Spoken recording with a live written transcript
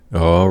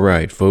All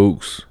right,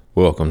 folks.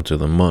 Welcome to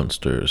the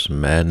Monsters,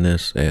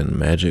 Madness, and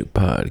Magic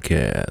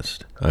podcast.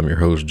 I'm your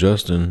host,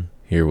 Justin,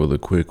 here with a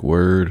quick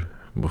word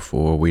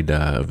before we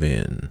dive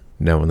in.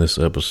 Now, in this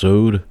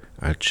episode,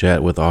 I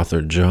chat with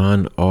author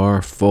John R.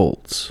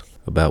 Fultz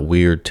about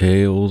weird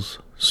tales,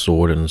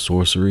 sword and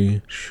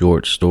sorcery,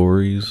 short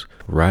stories,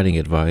 writing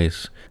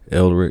advice,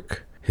 Eldritch,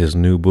 his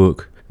new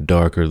book,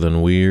 Darker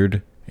Than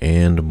Weird,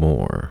 and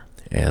more.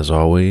 As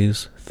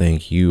always,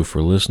 thank you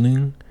for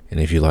listening. And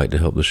if you'd like to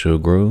help the show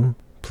grow,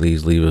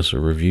 please leave us a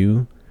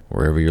review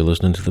wherever you're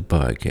listening to the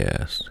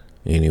podcast.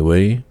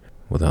 Anyway,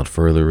 without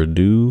further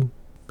ado,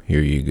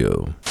 here you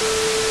go.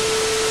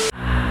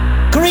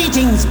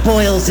 Greetings,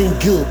 boils and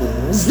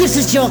ghouls. This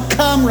is your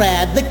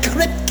comrade, the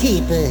Crypt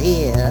Keeper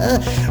here,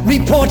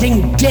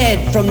 reporting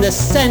dead from the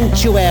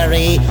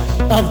sanctuary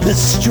of the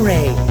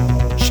strange.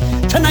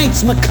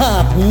 Tonight's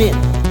macabre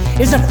myth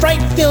is a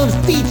fright-filled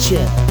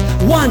feature,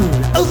 one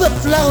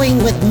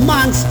overflowing with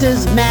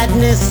monsters,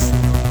 madness,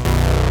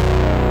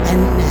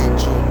 and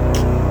magic.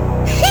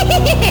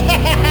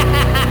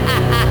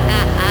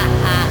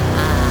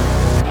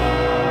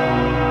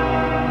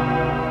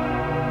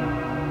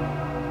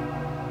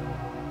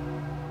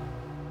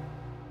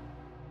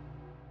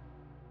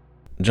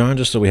 John,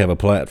 just so we have a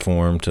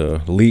platform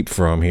to leap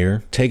from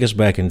here, take us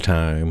back in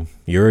time.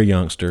 You're a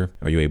youngster.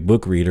 Are you a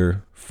book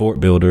reader, fort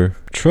builder,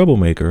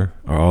 troublemaker,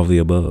 or all of the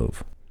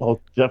above? Oh,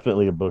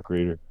 definitely a book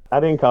reader. I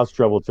didn't cause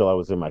trouble till I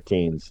was in my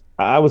teens.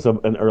 I was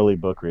an early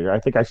book reader. I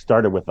think I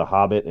started with The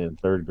Hobbit in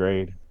third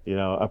grade. You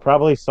know, I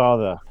probably saw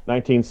the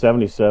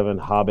 1977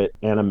 Hobbit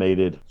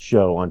animated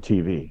show on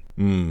TV.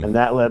 And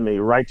that led me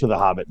right to the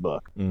Hobbit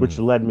book, which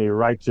led me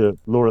right to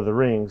Lord of the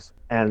Rings.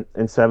 And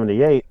in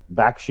 78,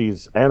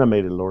 Bakshi's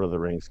animated Lord of the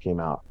Rings came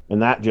out.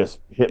 And that just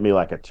hit me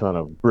like a ton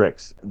of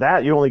bricks.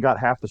 That, you only got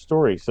half the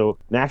story. So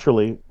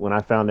naturally, when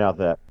I found out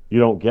that you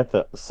don't get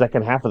the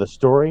second half of the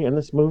story in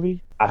this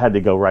movie, I had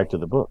to go right to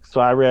the book. So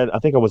I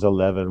think I was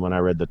 11 when I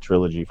read the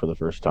trilogy for the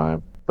first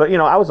time. But, you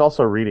know, I was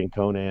also reading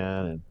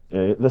Conan.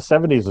 And the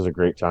 70s was a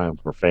great time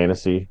for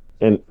fantasy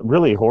and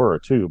really horror,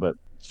 too. But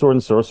sword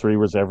and sorcery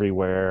was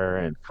everywhere,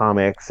 and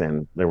comics,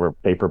 and there were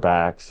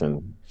paperbacks,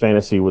 and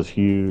fantasy was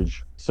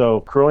huge.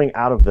 So growing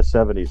out of the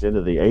 70s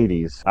into the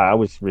 80s, I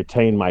always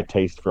retained my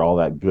taste for all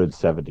that good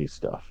 70s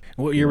stuff.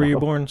 What year were you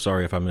born?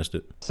 Sorry if I missed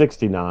it.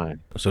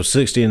 69. So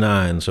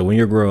 69. So when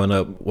you're growing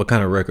up, what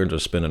kind of records are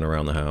spinning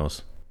around the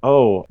house?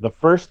 Oh, the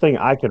first thing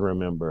I can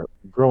remember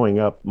growing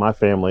up, my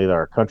family, they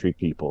are country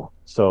people.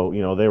 So,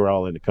 you know, they were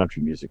all into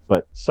country music,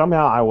 but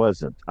somehow I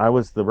wasn't. I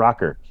was the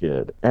rocker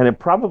kid. And it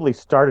probably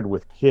started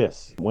with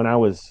Kiss. When I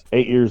was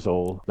 8 years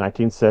old,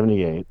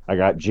 1978, I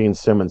got Gene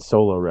Simmons'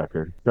 solo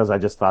record because I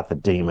just thought the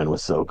demon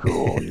was so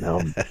cool, you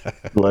know,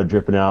 blood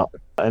dripping out.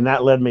 And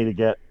that led me to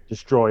get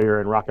Destroyer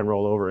and Rock and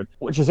Roll Over,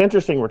 which is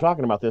interesting. We're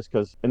talking about this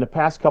because in the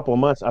past couple of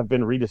months, I've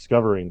been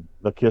rediscovering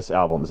the Kiss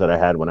albums that I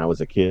had when I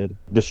was a kid.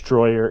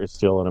 Destroyer is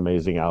still an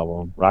amazing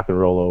album. Rock and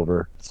Roll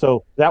Over.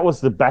 So that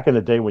was the back in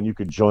the day when you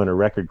could join a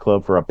record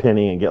club for a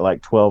penny and get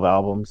like 12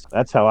 albums.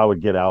 That's how I would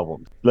get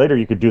albums. Later,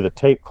 you could do the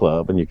tape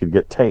club and you could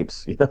get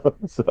tapes, you know?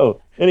 So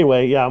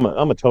anyway, yeah,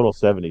 I'm a total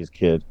 70s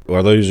kid.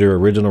 Are those your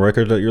original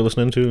records that you're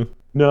listening to?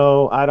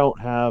 No, I don't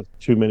have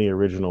too many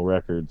original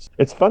records.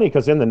 It's funny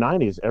because in the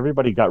 90s,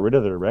 everybody got rid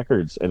of their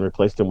records and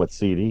replaced them with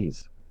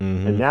CDs.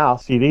 And now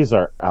CDs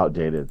are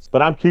outdated.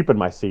 But I'm keeping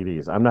my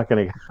CDs. I'm not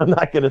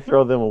gonna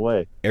throw them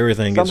away.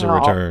 Everything gets a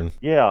return.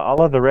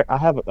 All of I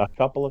have a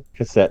couple of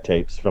cassette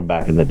tapes from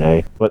back in the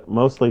day, but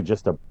mostly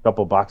just a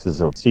couple boxes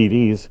of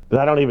CDs. But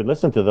I don't even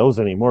listen to those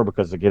anymore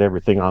because I get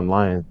everything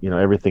online. You know,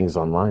 everything's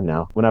online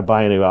now. When I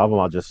buy a new album,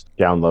 I'll just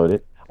download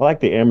it. I like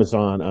the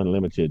Amazon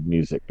Unlimited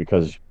music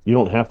because you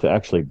don't have to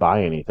actually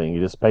buy anything. You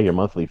just pay your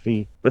monthly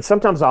fee. But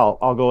sometimes I'll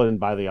go ahead and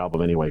buy the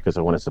album anyway because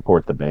I want to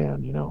support the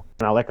band, you know.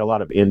 And I like a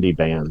lot of indie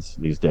bands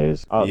these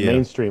days.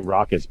 Mainstream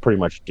rock is pretty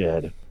much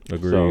dead.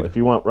 Agreed. So if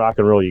you want rock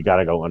and roll, you got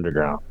to go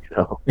underground, you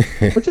know,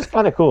 which is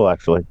kind of cool,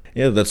 actually.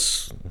 Yeah,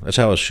 that's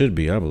how it should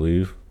be, I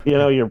believe. You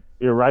know,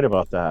 you're right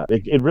about that.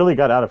 It really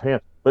got out of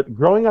hand. But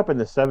growing up in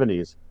the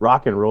 70s,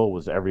 rock and roll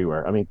was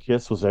everywhere. I mean,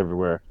 Kiss was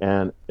everywhere.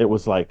 And it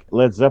was like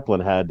Led Zeppelin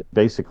had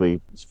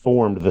basically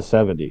formed the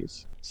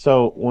 70s.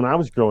 So when I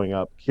was growing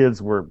up,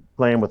 kids were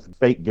playing with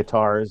fake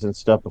guitars and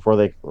stuff before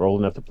they were old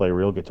enough to play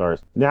real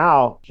guitars.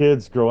 Now,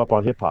 kids grow up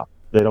on hip hop.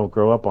 They don't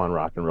grow up on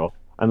rock and roll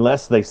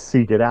unless they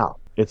seek it out.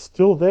 It's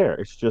still there.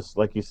 It's just,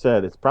 like you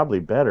said, it's probably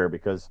better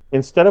because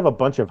instead of a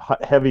bunch of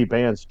heavy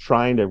bands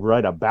trying to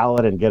write a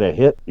ballad and get a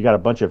hit, you got a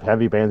bunch of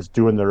heavy bands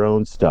doing their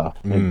own stuff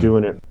and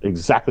doing it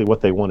exactly what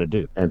they want to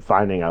do and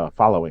finding a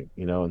following,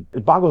 you know. And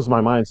it boggles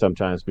my mind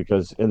sometimes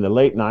because in the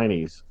late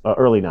 90s,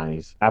 early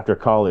 90s, after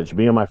college,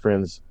 me and my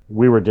friends,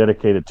 we were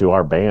dedicated to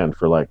our band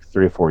for like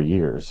 3 or 4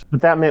 years.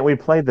 But that meant we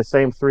played the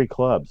same 3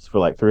 clubs for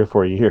like 3 or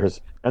 4 years.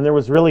 And there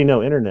was really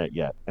no internet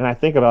yet. And I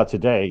think about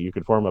today, you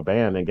could form a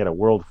band and get a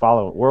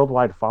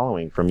worldwide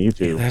following from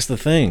YouTube. Yeah, that's the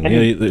thing.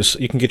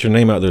 You can get your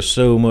name out. There's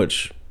so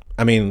much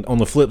I mean, on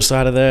the flip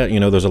side of that,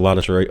 there's a lot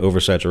of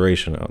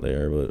oversaturation out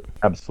there, but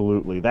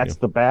Absolutely. That's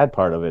the bad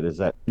part of it, is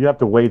that you have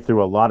to wade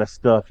through a lot of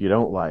stuff you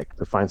don't like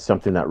to find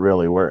something that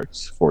really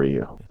works for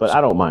you. But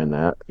I don't mind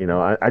that.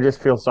 I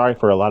just feel sorry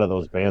for a lot of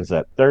those bands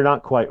that they're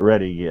not quite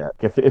ready yet.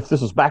 If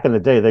this was back in the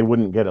day, they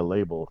wouldn't get a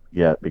label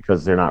yet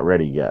because they're not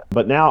ready yet.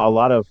 But now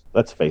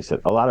let's face it,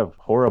 a lot of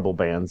horrible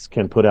bands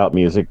can put out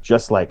music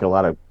just like a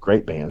lot of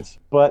great bands.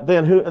 But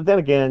then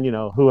again,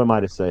 who am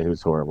I to say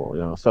who's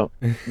horrible? So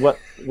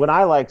when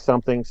I like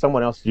something,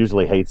 someone else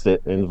usually hates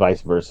it, and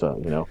vice versa.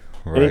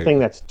 right. Anything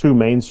that's too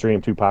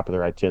mainstream, too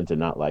popular, I tend to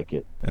not like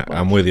it.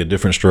 I'm with you.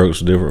 Different strokes,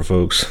 different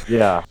folks.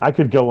 Yeah, I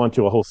could go on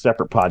to a whole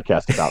separate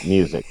podcast about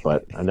music,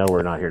 but I know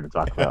we're not here to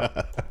talk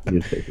about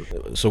music.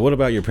 So what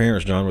about your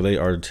parents, John? Were they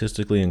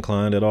artistically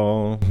inclined at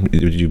all?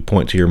 Did you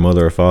point to your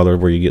mother or father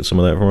where you get some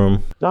of that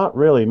from? Not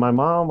really. My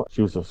mom,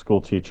 she was a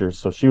school teacher,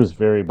 so she was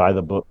very by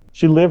the book.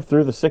 She lived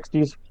through the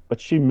 60s, but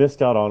she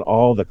missed out on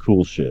all the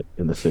cool shit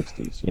in the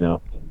 60s.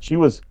 She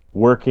was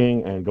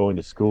working and going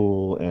to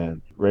school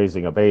and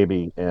raising a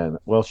baby. And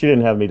well, she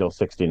didn't have me till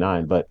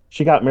 69, but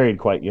she got married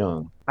quite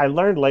young. I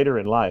learned later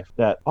in life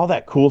that all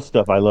that cool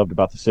stuff I loved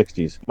about the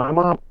 60s, my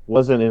mom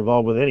wasn't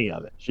involved with any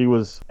of it. She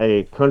was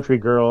a country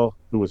girl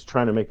who was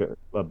trying to make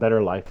a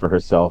better life for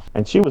herself,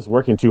 and she was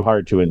working too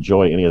hard to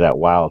enjoy any of that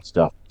wild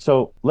stuff.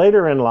 So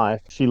later in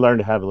life, she learned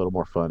to have a little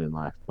more fun in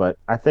life. But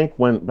I think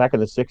back in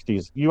the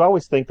 60s, you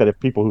always think that if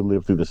people who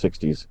lived through the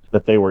 60s,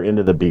 that they were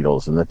into the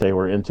Beatles and that they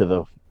were into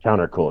the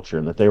counterculture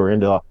and that they were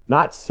into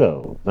not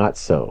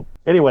so.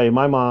 Anyway,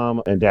 my mom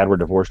and dad were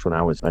divorced when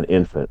I was an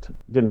infant.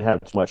 Didn't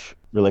have much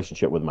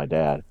relationship with my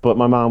dad, but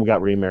my mom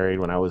got remarried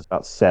when I was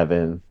about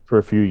 7 for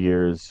a few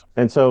years.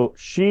 And so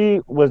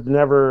she was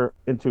never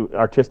into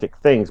artistic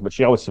things, but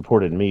she always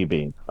supported me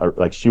being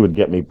like, she would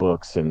get me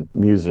books and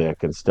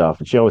music and stuff.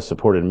 And she always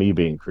supported me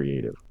being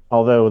creative.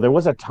 Although there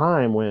was a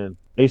time when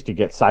I used to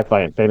get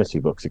sci-fi and fantasy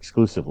books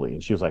exclusively.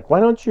 And she was like, why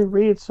don't you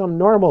read some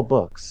normal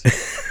books?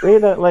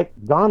 Read like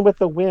Gone with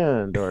the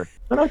Wind, or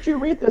why don't you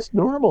read this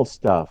normal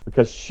stuff?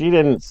 Because she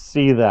didn't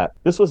see that.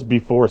 This was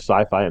before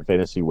sci-fi and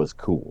fantasy was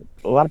cool.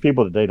 A lot of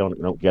people today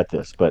don't get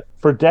this, but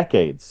for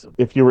decades,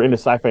 if you were into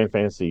sci-fi and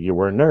fantasy, you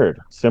were a nerd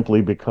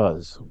simply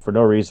because, for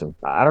no reason.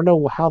 I don't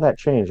know how that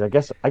changed. I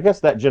guess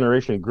that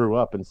generation grew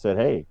up and said,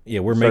 hey, yeah,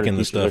 we're making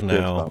this stuff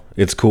now.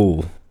 It's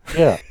cool.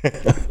 Yeah.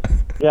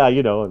 Yeah,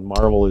 and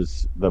Marvel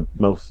has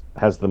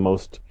the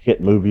most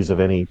hit movies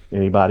of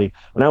anybody.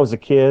 When I was a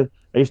kid,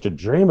 I used to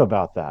dream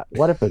about that.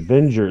 What if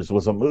Avengers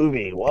was a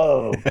movie?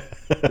 Whoa.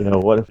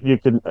 What if you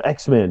could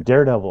X-Men,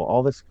 Daredevil,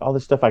 all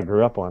this stuff I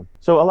grew up on.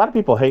 So a lot of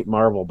people hate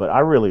Marvel, but I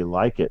really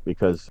like it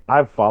because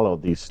I've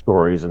followed these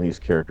stories and these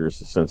characters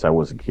since I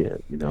was a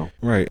kid,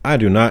 Right. I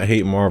do not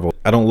hate Marvel.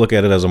 I don't look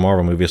at it as a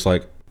Marvel movie. It's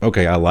like,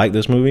 okay, I like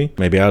this movie.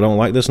 Maybe I don't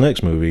like this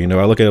next movie.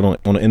 I look at it on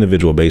an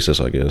individual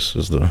basis, I guess,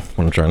 is what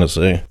I'm trying to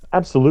say.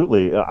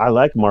 Absolutely. I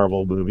like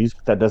Marvel movies,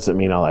 but that doesn't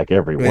mean I like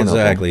every one of them.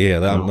 Exactly, yeah,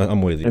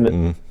 I'm with you.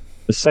 And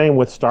the same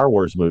with Star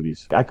Wars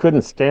movies. I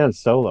couldn't stand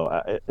Solo.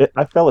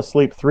 I fell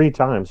asleep 3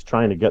 times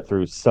trying to get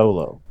through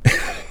Solo.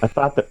 I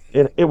thought that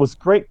it was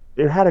great.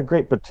 It had a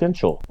great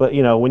potential. But,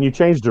 when you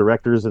change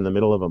directors in the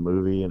middle of a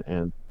movie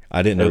and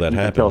I didn't know that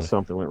happened.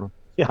 Something went wrong.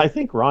 Yeah, I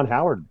think Ron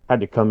Howard had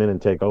to come in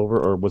and take over,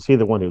 or was he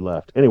the one who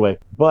left? Anyway,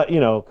 but,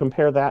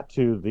 compare that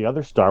to the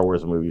other Star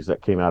Wars movies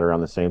that came out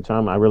around the same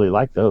time. I really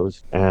like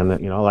those. And,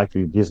 I like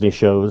the Disney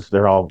shows.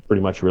 They're all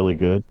pretty much really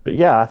good. But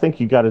yeah, I think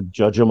you got to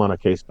judge them on a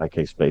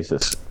case-by-case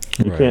basis.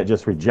 You can't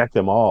just reject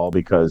them all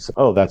because,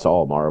 that's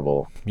all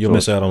Marvel. You'll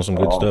miss out on some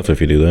good stuff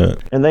if you do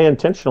that. And they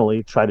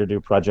intentionally try to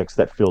do projects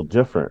that feel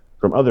different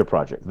from other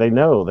projects. They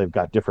know they've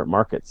got different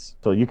markets.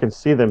 So you can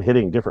see them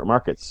hitting different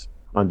markets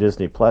on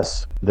Disney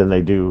Plus than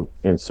they do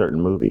in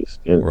certain movies.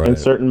 And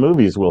certain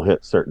movies will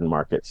hit certain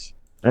markets.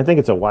 And I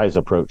think it's a wise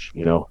approach,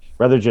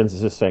 rather than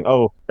just saying,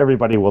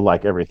 everybody will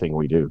like everything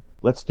we do.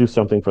 Let's do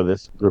something for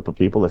this group of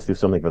people. Let's do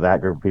something for that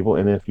group of people.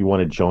 And if you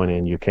want to join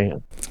in, you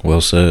can. Well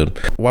said.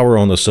 While we're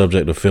on the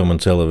subject of film and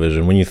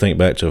television, when you think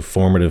back to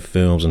formative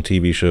films and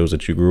TV shows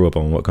that you grew up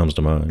on, what comes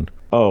to mind?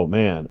 Oh,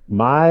 man.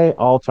 My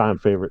all-time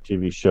favorite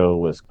TV show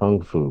was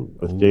Kung Fu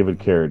with David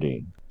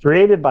Carradine.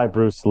 Created by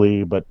Bruce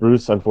Lee, but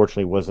Bruce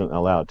unfortunately wasn't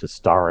allowed to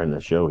star in the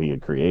show he had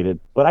created.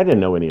 But I didn't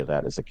know any of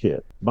that as a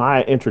kid.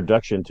 My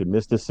introduction to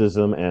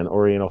mysticism and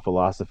Oriental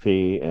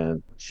philosophy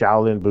and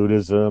Shaolin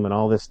Buddhism and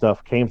all this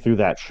stuff came through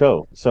that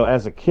show. So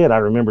as a kid, I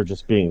remember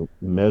just being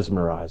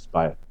mesmerized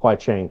by Kwai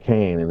Chang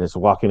Caine and his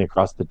walking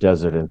across the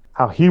desert and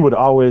how he would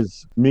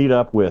always meet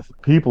up with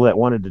people that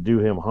wanted to do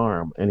him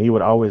harm. And he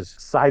would always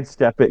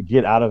sidestep it,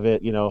 get out of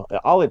it.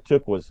 All it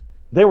took was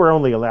they were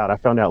only allowed, I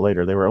found out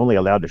later, they were only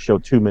allowed to show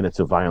 2 minutes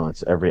of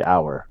violence every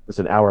hour. It's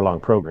an hour-long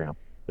program.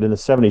 But in the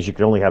 70s, you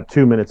could only have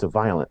 2 minutes of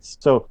violence.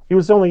 So he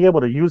was only able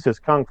to use his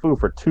kung fu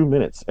for 2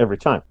 minutes every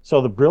time. So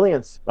the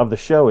brilliance of the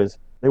show is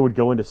they would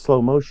go into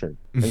slow motion.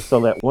 And so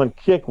that one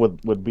kick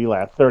would be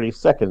like 30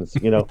 seconds,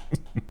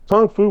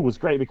 Kung fu was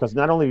great because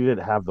not only did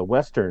it have the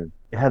Western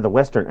it had the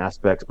Western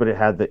aspects, but it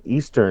had the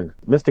Eastern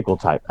mystical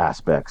type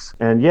aspects.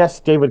 And yes,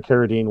 David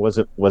Carradine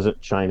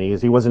wasn't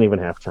Chinese. He wasn't even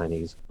half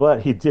Chinese,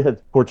 but he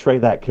did portray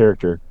that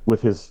character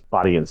with his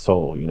body and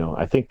soul.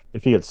 I think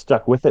if he had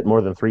stuck with it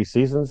more than 3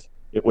 seasons,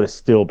 it would have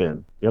still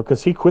been,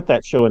 because he quit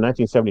that show in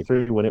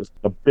 1973 when it was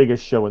the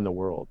biggest show in the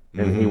world,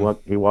 and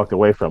he walked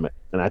away from it,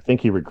 and I think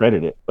he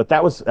regretted it. But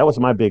that was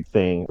my big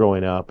thing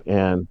growing up.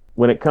 And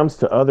when it comes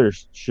to other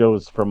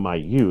shows from my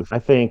youth, I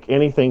think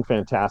anything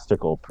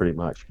fantastical, pretty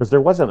much, because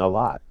there wasn't a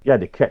lot. You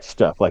had to catch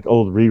stuff like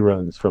old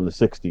reruns from the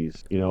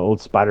 60s, old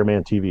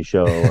Spider-Man TV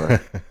show, or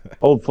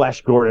old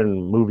Flash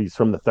Gordon movies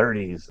from the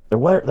 30s.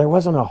 There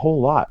wasn't a whole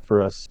lot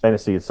for us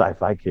fantasy and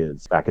sci-fi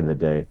kids back in the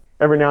day.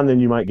 Every now and then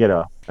you might get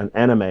an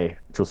anime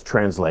which was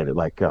translated,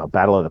 like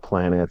Battle of the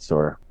Planets,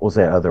 or what was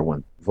that other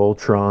one?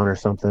 Voltron or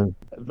something.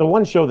 The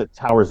one show that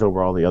towers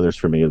over all the others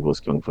for me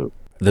was Kung Fu.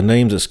 The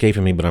name's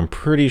escaping me, but I'm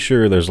pretty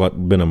sure there's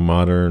been a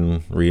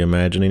modern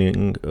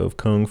reimagining of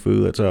Kung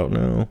Fu that's out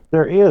now.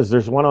 There is.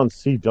 There's one on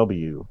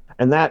CW.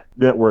 And that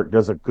network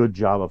does a good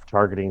job of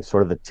targeting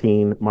sort of the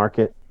teen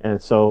market. And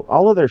so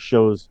all of their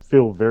shows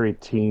feel very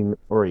teen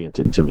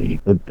oriented to me.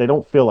 They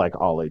don't feel like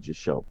all ages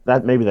show.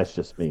 Maybe that's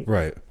just me.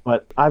 Right.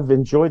 But I've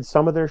enjoyed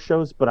some of their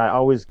shows, but I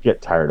always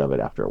get tired of it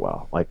after a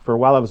while. Like for a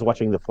while I was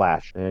watching The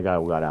Flash and I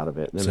got out of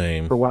it. And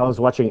Same. For a while I was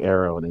watching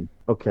Arrow and then,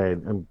 okay,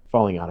 I'm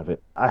falling out of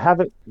it. I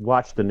haven't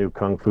watched the new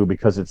Kung Fu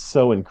because it's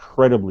so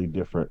incredibly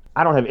different.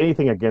 I don't have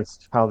anything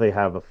against how they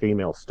have a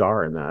female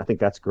star in that. I think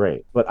that's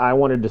great. But I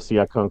wanted to see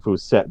a Kung Fu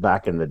set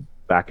back in the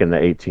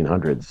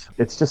 1800s.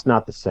 It's just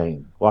not the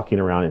same. Walking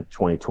around in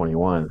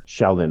 2021,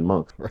 Shaolin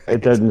monks. Right.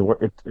 It doesn't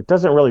work. It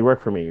doesn't really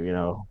work for me.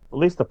 At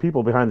least the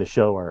people behind the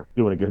show are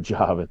doing a good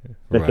job and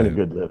making a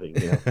good living.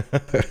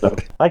 So,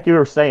 like you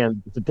were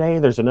saying, today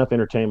there's enough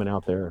entertainment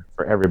out there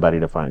for everybody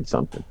to find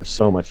something. There's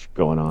so much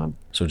going on.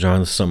 So, John,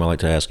 this is something I like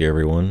to ask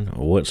everyone.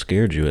 What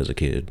scared you as a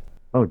kid?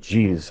 Oh,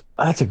 geez,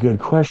 that's a good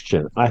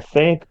question. I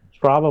think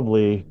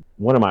probably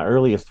one of my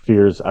earliest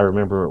fears I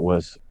remember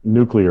was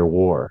nuclear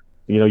war.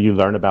 You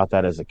learn about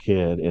that as a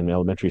kid in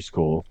elementary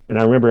school. And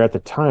I remember at the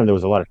time there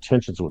was a lot of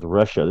tensions with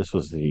Russia. This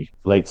was the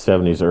late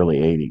 70s, early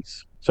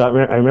 80s. So I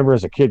remember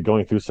as a kid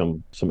going through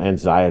some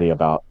anxiety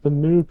about the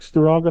nukes.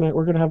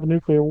 We're gonna have a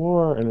nuclear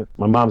war. And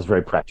my mom's a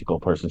very practical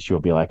person. She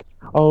would be like,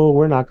 "Oh,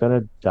 we're not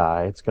gonna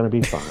die. It's gonna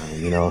be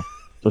fine."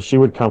 So she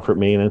would comfort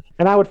me, and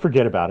I would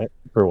forget about it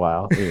for a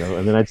while,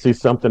 and then I'd see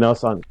something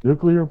else on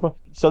nuclear.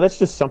 So that's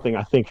just something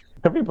I think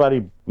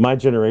everybody, my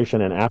generation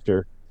and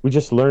after, we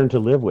just learn to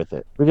live with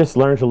it. We just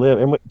learn to live.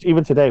 And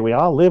even today, we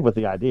all live with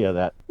the idea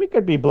that we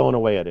could be blown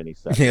away at any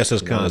second. Yes,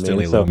 it's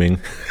constantly looming.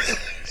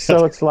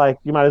 So it's like,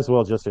 you might as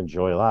well just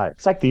enjoy life.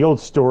 It's like the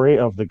old story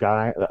of the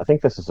guy. I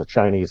think this is a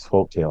Chinese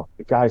folktale.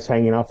 The guy's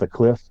hanging off the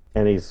cliff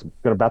and he's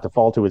about to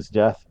fall to his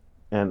death.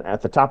 And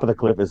at the top of the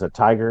cliff is a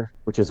tiger,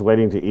 which is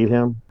waiting to eat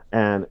him.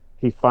 And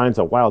he finds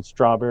a wild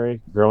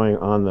strawberry growing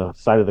on the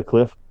side of the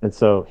cliff. And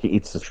so he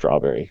eats the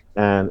strawberry.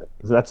 And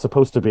that's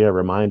supposed to be a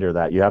reminder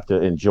that you have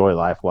to enjoy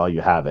life while you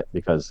have it,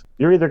 because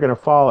you're either going to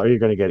fall or you're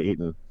going to get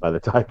eaten by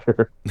the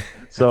tiger.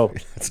 So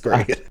that's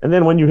great. And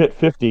then when you hit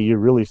 50, you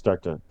really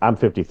start to, I'm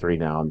 53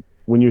 now. And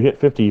when you hit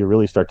 50, you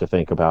really start to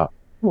think about,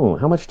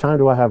 how much time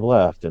do I have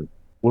left? And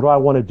what do I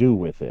want to do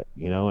with it?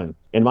 And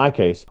in my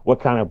case, what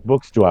kind of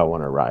books do I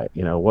want to write?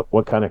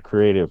 What kind of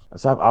creative,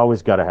 so I've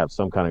always got to have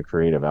some kind of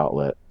creative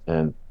outlet.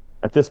 And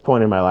at this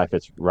point in my life,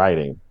 it's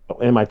writing.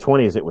 In my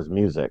 20s, it was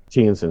music.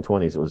 Teens and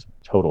 20s, it was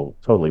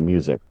totally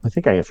music. I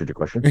think I answered your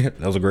question. Yeah,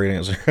 that was a great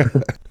answer.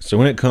 So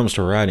when it comes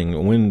to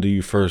writing, when do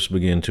you first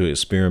begin to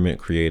experiment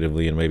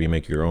creatively and maybe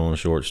make your own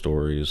short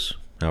stories?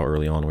 How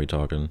early on are we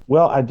talking?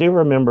 Well, I do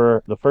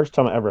remember the first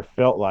time I ever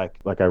felt like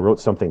I wrote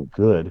something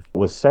good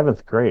was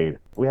 7th grade.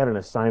 We had an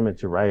assignment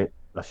to write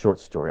a short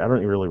story. I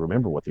don't really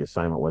remember what the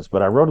assignment was,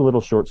 but I wrote a little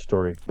short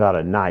story about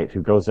a knight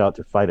who goes out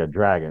to fight a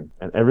dragon,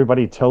 and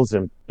everybody tells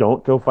him,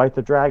 don't go fight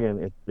the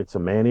dragon. It's a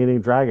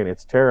man-eating dragon.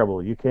 It's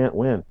terrible. You can't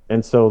win.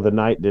 And so the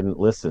knight didn't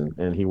listen,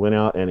 and he went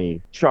out and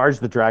he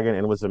charged the dragon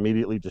and was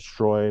immediately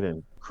destroyed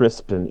and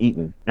crisped and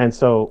eaten. And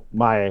so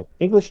my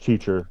English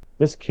teacher,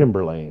 Miss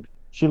Kimberlane,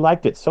 she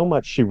liked it so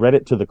much she read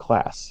it to the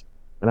class.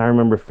 And I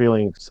remember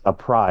feeling a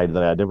pride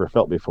that I'd never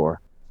felt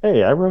before.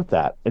 Hey, I wrote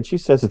that. And she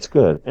says it's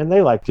good. And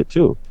they liked it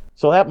too.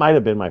 So that might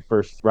have been my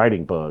first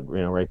writing bug,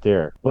 right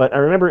there. But I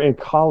remember in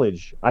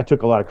college, I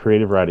took a lot of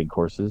creative writing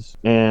courses,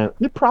 and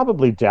I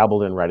probably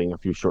dabbled in writing a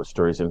few short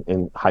stories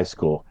in high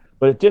school,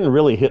 but it didn't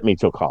really hit me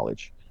till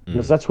college,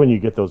 because that's when you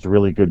get those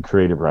really good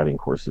creative writing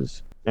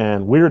courses.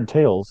 And Weird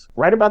Tales,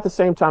 right about the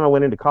same time I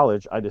went into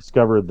college, I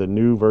discovered the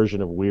new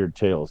version of Weird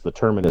Tales, the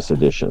Terminus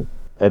edition,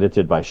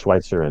 edited by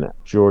Schweitzer and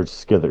George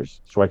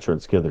Skithers, Schweitzer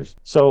and Skithers.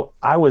 So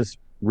I was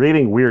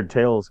reading Weird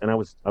Tales, and I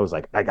was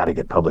like, I got to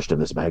get published in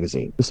this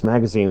magazine. This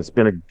magazine's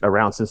been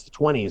around since the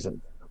 20s, and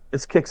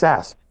it kicks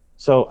ass.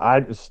 So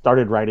I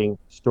started writing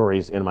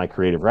stories in my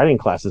creative writing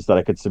classes that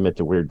I could submit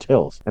to Weird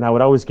Tales, and I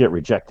would always get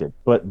rejected.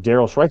 But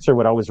Daryl Schweitzer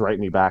would always write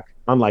me back.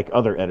 Unlike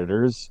other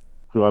editors,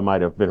 who I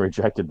might have been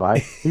rejected by,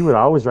 he would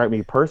always write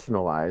me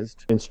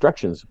personalized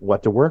instructions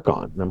what to work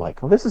on. And I'm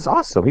like, oh, this is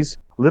awesome. He's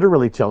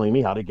literally telling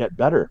me how to get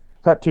better.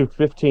 Cut to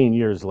 15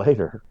 years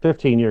later,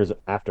 15 years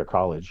after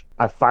college,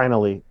 I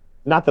finally,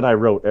 not that I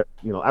wrote,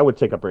 I would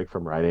take a break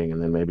from writing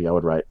and then maybe I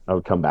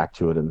would come back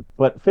to it.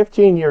 But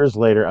 15 years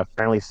later, I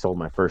finally sold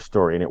my first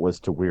story, and it was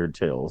to Weird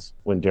Tales.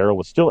 When Daryl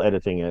was still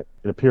editing it,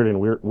 it appeared in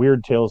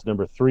Weird Tales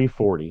number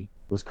 340. It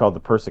was called The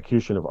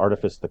Persecution of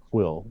Artifice the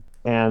Quill.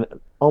 And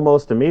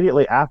almost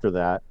immediately after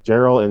that,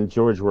 Daryl and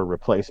George were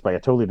replaced by a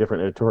totally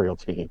different editorial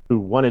team who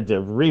wanted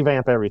to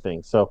revamp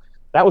everything. So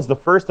that was the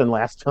first and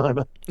last time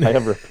I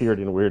ever appeared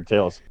in Weird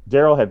Tales.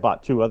 Daryl had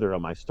bought 2 other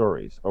of my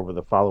stories over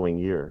the following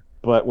year.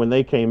 But when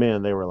they came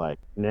in, they were like,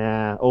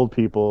 nah, old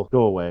people,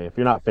 go away. If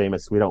you're not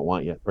famous, we don't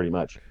want you, pretty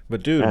much.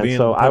 But dude, And being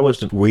so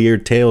published in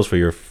Weird Tales for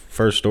your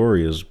first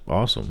story is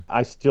awesome.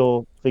 I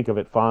still think of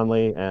it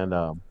fondly, and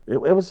it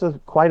was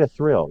quite a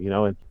thrill,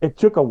 and it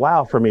took a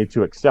while for me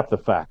to accept the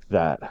fact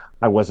that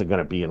I wasn't going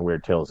to be in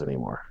Weird Tales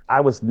anymore. I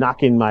was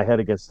knocking my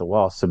head against the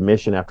wall,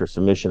 submission after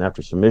submission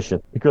after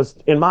submission, because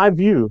in my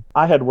view,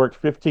 I had worked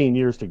 15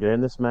 years to get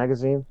in this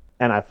magazine,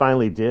 and I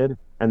finally did,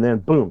 and then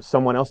boom,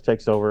 someone else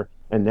takes over,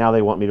 and now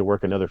they want me to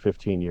work another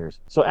 15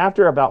 years. So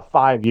after about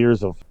 5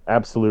 years of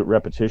absolute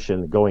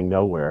repetition going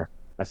nowhere,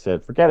 I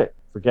said, forget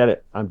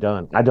it, I'm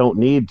done. I don't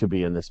need to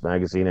be in this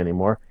magazine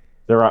anymore.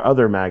 There are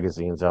other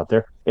magazines out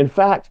there. In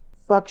fact,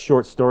 fuck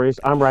short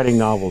stories. I'm writing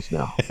novels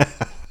now.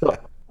 So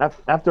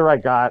after I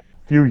got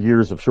a few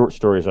years of short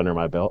stories under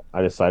my belt,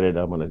 I decided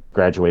I'm going to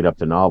graduate up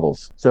to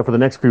novels. So for the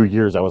next few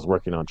years, I was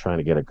working on trying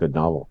to get a good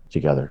novel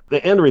together.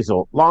 The end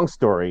result, long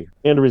story,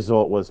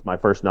 was my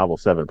first novel,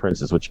 Seven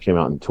Princes, which came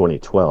out in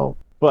 2012.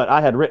 But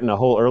I had written a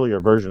whole earlier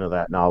version of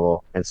that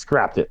novel and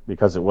scrapped it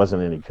because it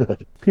wasn't any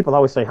good. People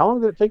always say, how long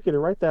did it take you to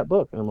write that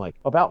book? And I'm like,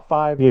 about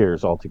 5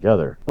 years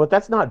altogether. But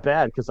that's not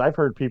bad, because I've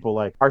heard people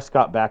like R.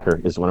 Scott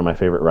Bakker is one of my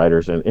favorite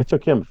writers, and it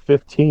took him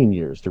 15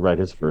 years to write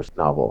his first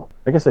novel.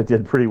 I guess I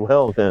did pretty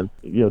well then,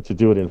 to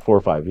do it in 4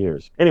 or 5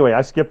 years. Anyway,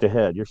 I skipped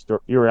ahead.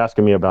 You were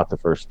asking me about the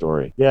first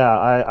story. Yeah,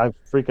 I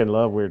freaking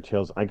love Weird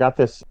Tales. I got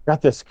this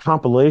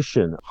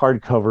compilation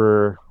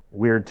hardcover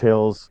Weird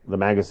Tales, the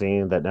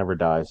magazine that never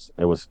dies.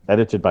 It was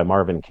edited by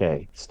Marvin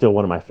Kaye. Still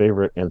one of my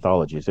favorite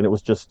anthologies. And it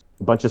was just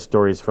a bunch of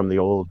stories from the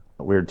old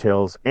Weird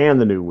Tales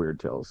and the new Weird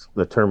Tales,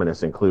 the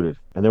Terminus included.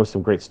 And there was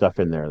some great stuff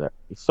in there.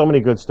 So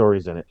many good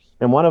stories in it.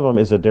 And one of them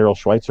is a Daryl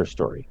Schweitzer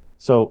story.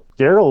 So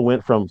Daryl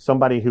went from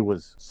somebody who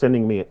was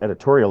sending me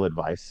editorial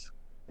advice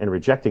and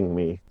rejecting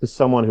me to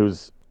someone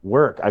whose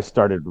work I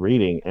started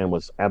reading and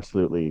was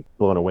absolutely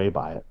blown away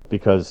by it,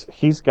 because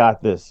he's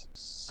got this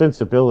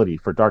sensibility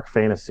for dark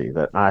fantasy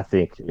that I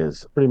think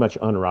is pretty much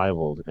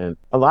unrivaled. And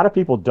a lot of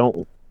people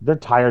they're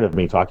tired of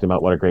me talking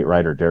about what a great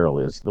writer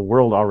Daryl is. The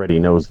world already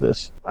knows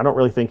this. I don't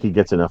really think he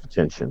gets enough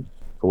attention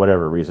for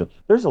whatever reason.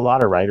 There's a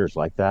lot of writers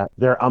like that.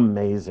 They're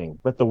amazing,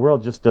 but the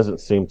world just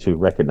doesn't seem to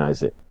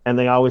recognize it. And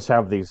they always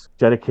have these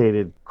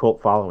dedicated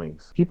cult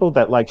followings. People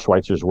that like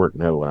Schweitzer's work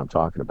know what I'm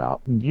talking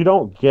about. You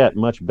don't get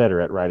much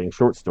better at writing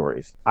short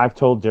stories. I've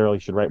told Daryl he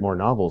should write more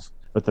novels,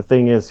 but the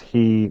thing is,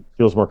 he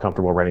feels more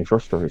comfortable writing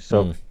short stories.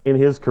 So in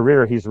his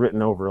career, he's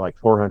written over like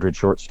 400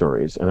 short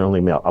stories and only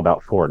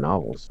about 4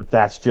 novels.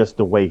 That's just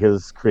the way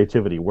his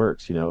creativity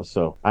works,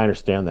 so I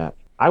understand that.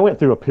 I went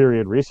through a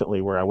period recently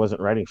where I wasn't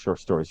writing short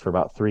stories for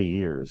about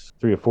 3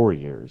 or 4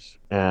 years,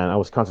 and I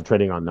was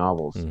concentrating on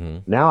novels. Mm-hmm.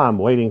 Now I'm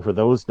waiting for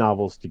those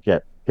novels to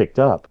get picked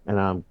up, and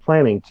I'm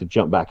planning to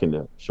jump back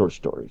into short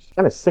stories.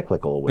 Kind of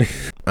cyclical with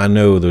it. I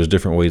know there's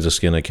different ways to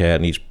skin a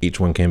cat, and each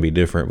one can be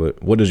different,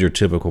 but what does your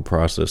typical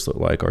process look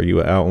like? Are you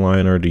an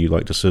outliner? Do you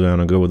like to sit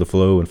down and go with the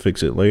flow and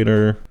fix it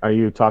later? Are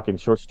you talking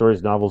short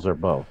stories, novels, or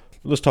both?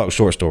 Let's talk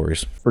short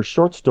stories. For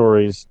short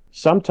stories,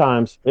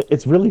 sometimes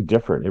it's really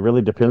different. It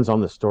really depends on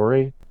the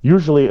story.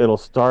 Usually it'll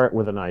start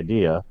with an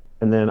idea,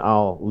 and then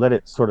I'll let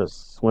it sort of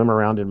swim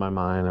around in my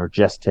mind or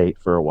gestate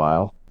for a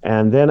while.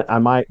 And then I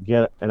might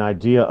get an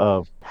idea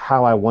of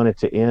how I want it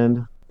to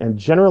end. And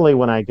generally,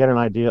 when I get an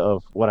idea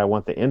of what I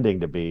want the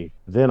ending to be,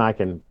 then I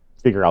can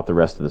figure out the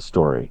rest of the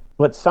story.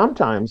 But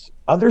sometimes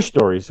other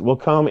stories will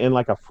come in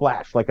like a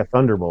flash, like a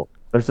thunderbolt.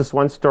 There's this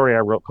one story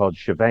I wrote called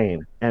Shivane,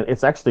 and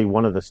it's actually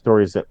one of the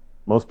stories that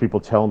most people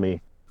tell me,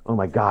 oh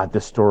my God,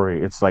 this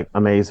story, it's like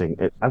amazing.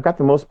 I've got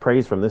the most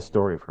praise from this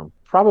story, from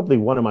probably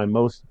one of my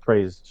most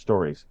praised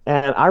stories.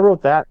 And I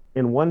wrote that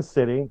in one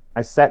sitting.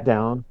 I sat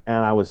down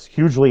and I was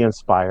hugely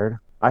inspired.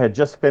 I had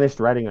just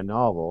finished writing a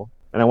novel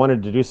and I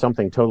wanted to do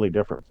something totally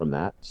different from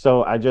that.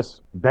 So I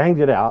just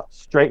banged it out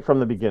straight from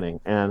the beginning,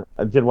 and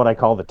I did what I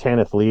call the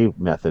Tanith Lee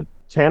method.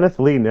 Tanith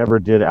Lee never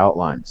did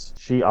outlines.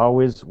 She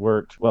always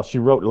she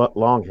wrote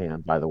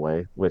longhand, by the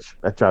way, which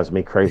that drives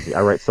me crazy.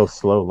 I write so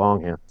slow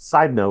longhand.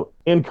 Side note,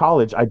 in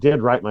college, I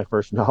did write my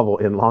first novel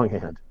in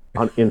longhand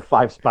in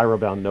 5 spiral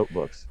bound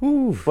notebooks.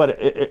 Oof. But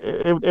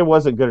it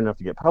wasn't good enough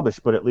to get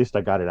published, but at least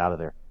I got it out of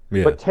there.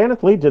 Yeah. But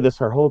Tanith Lee did this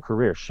her whole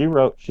career. She's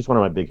one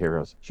of my big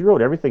heroes. She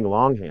wrote everything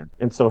longhand.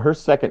 And so her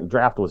second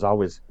draft was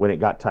always when it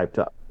got typed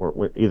up,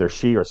 or either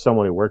she or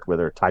someone who worked with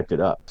her typed it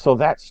up. So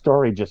that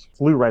story just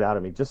flew right out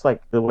of me, just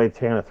like the way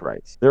Tanith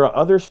writes. There are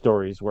other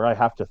stories where I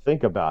have to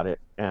think about it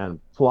and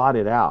plot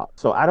it out.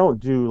 So I don't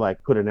do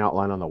like put an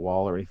outline on the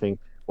wall or anything.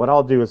 What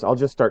I'll do is I'll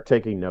just start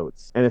taking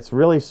notes. And it's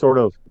really sort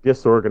of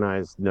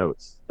disorganized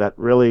notes that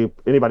really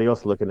anybody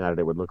else looking at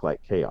it would look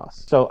like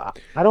chaos. So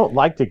I don't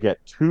like to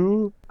get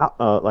too I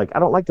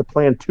don't like to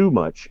plan too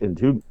much in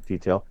too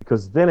detail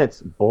because then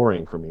it's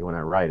boring for me when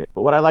I write it.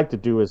 But what I like to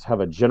do is have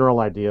a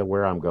general idea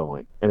where I'm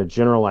going and a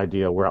general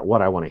idea where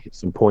what I want to hit,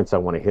 some points I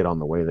want to hit on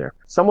the way there.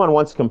 Someone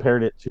once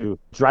compared it to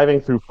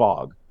driving through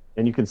fog,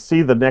 and you can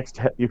see the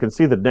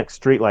next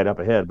street light up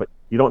ahead, but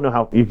you don't know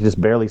how, you can just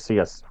barely see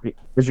a street.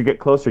 As you get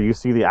closer, you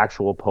see the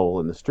actual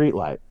pole in the street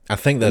light. I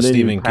think that's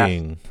Stephen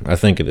King. I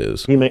think it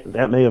is.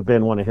 That may have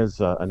been one of his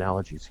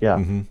analogies.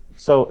 Yeah.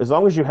 So as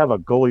long as you have a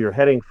goal you're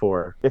heading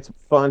for, it's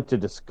fun to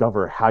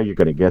discover how you're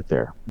going to get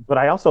there. But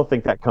I also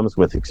think that comes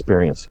with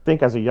experience. I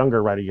think as a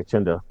younger writer, you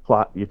tend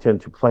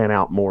to plan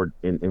out more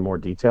in more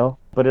detail,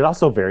 but it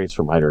also varies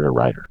from writer to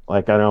writer.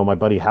 Like I know my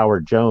buddy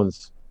Howard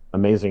Jones,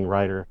 amazing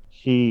writer.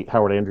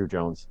 Howard Andrew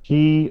Jones,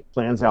 he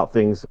plans out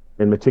things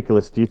in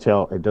meticulous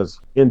detail and does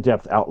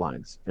in-depth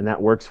outlines, and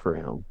that works for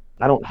him.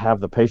 I don't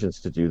have the patience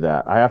to do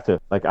that. I have to,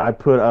 I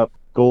put up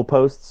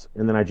goalposts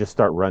and then I just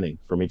start running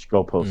from each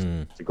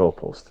goalpost to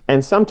goalpost.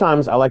 And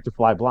sometimes I like to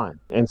fly blind.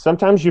 And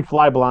sometimes you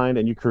fly blind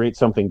and you create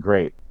something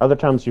great. Other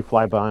times you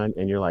fly blind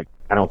and you're like,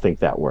 I don't think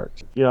that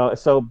worked.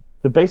 So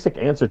the basic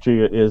answer to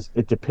you is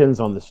it depends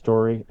on the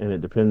story, and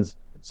it depends.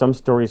 Some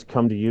stories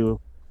come to you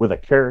with a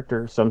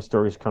character, some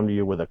stories come to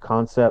you with a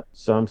concept,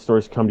 some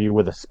stories come to you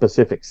with a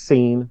specific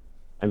scene,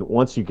 and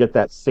once you get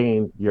that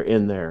scene, you're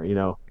in there,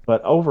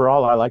 But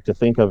overall, I like to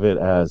think of it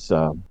as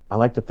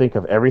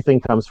everything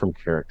comes from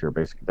character.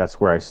 Basically, that's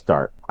where I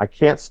start. I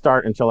can't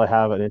start until I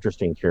have an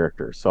interesting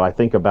character. So I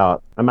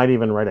might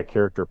even write a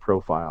character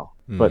profile,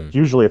 but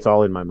usually it's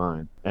all in my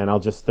mind, and I'll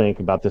just think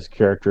about this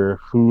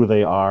character, who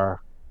they are,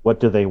 what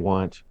do they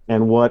want,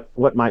 and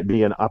what might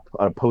be an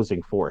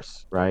opposing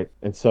force, right?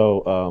 And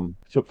so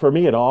for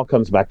me, it all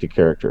comes back to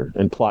character,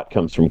 and plot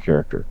comes from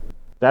character.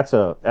 That's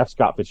a F.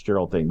 Scott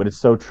Fitzgerald thing, but it's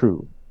so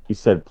true. He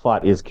said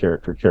plot is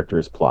character, character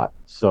is plot.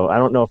 So I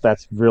don't know if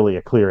that's really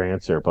a clear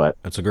answer, but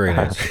that's a great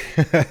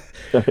answer.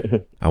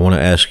 I want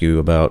to ask you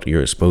about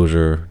your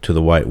exposure to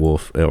the White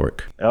Wolf,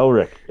 Elric.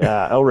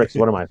 Yeah, Elric's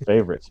one of my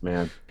favorites,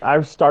 man.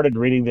 I started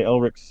reading the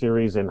Elric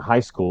series in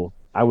high school.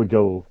 I would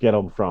go get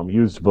them from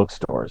used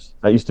bookstores.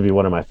 That used to be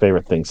one of my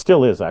favorite things.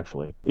 Still is,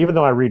 actually. Even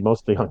though I read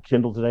mostly on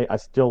Kindle today, I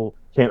still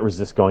can't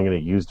resist going into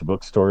used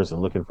bookstores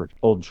and looking for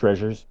old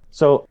treasures.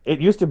 So it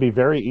used to be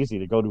very easy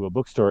to go to a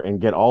bookstore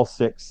and get all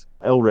 6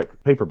 Elric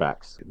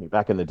paperbacks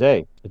back in the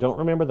day. I don't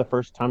remember the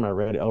first time I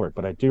read Elric,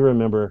 but I do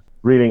remember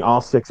reading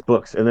all 6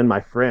 books. And then my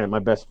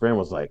best friend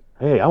was like,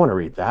 hey, I want to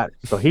read that.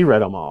 So he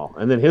read them all.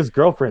 And then his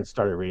girlfriend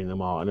started reading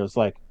them all. And it was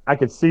like, I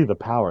could see the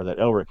power that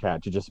Elric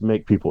had to just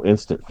make people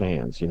instant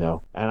fans, And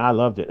I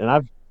loved it.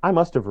 And I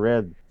must have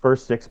read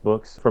first 6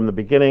 books from the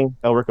beginning,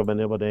 Elric of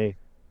Benibode,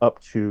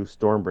 up to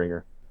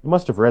Stormbringer. I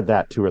must have read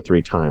that 2 or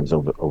 3 times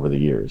over the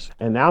years.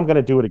 And now I'm going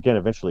to do it again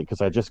eventually because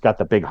I just got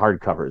the big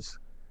hardcovers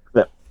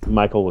that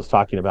Michael was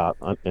talking about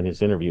in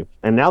his interview.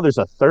 And now there's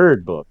a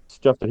 3rd book,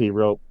 stuff that he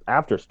wrote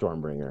after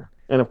Stormbringer.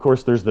 And of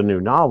course, there's the new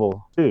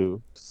novel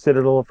too,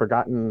 Citadel of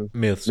Forgotten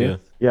Myths. Yeah.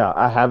 Yeah,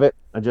 I have it.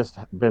 I just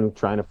been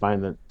trying to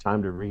find the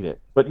time to read it.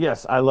 But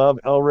yes, I love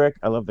Elric.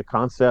 I love the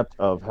concept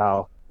of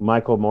how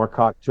Michael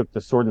Moorcock took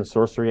the sword and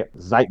sorcery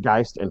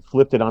zeitgeist and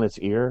flipped it on its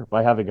ear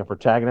by having a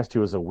protagonist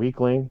who is a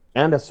weakling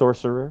and a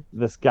sorcerer.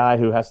 This guy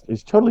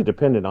is totally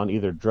dependent on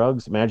either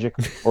drugs, magic,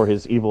 or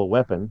his evil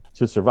weapon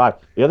to survive.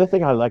 The other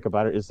thing I like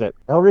about it is that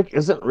Elric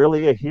isn't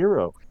really a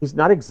hero. He's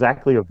not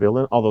exactly a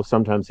villain, although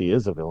sometimes he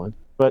is a villain.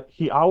 But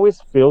he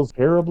always feels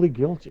terribly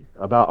guilty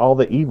about all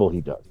the evil he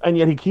does. And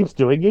yet he keeps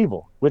doing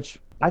evil, which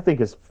I think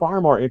is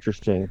far more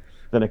interesting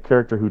than a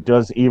character who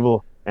does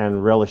evil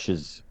and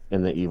relishes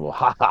in the evil.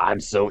 Ha ha, I'm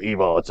so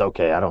evil. It's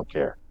okay. I don't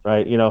care.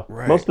 Right?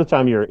 Right. Most of the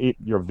time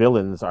your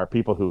villains are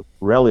people who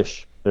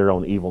relish their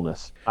own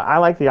evilness. I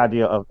like the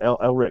idea of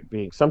Elric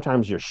being,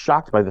 sometimes you're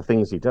shocked by the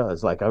things he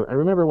does. Like I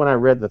remember when I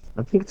read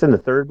I think it's in the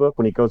 3rd book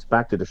when he goes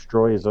back to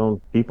destroy his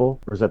own people,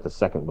 or is that the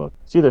 2nd book?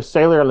 It's either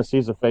Sailor on the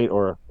Seas of Fate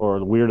or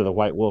The Weird of the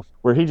White Wolf,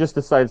 where he just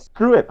decides,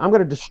 screw it, I'm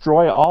going to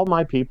destroy all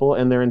my people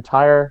and their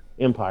entire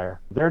empire.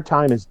 Their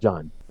time is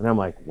done. And I'm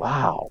like,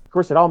 wow. Of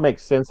course, it all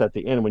makes sense at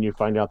the end when you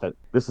find out that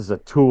this is a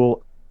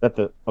tool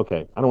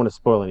okay, I don't want to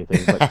spoil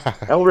anything, but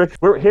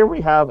Elric, here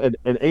we have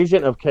an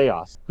agent of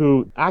chaos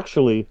who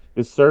actually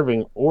is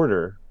serving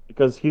order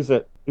because he's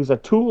a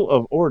tool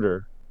of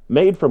order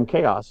made from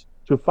chaos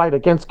to fight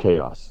against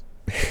chaos.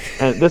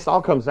 And this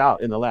all comes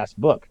out in the last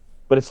book,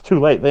 but it's too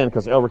late then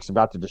because Elric's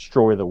about to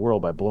destroy the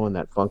world by blowing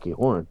that funky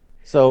horn.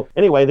 So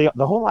anyway,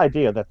 the whole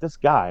idea that this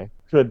guy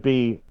could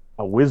be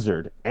a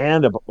wizard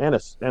and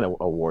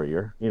a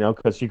warrior,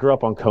 because you grew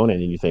up on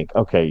Conan and you think,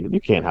 okay, you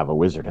can't have a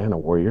wizard and a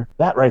warrior.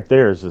 That right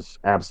there is just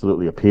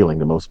absolutely appealing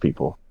to most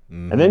people.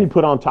 And then Mm-hmm. you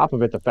put on top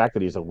of it the fact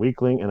that he's a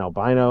weakling, an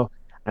albino,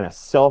 and a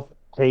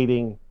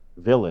self-hating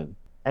villain.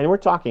 And we're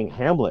talking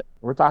Hamlet.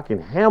 We're talking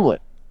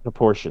Hamlet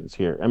proportions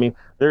here. I mean,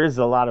 there is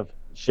a lot of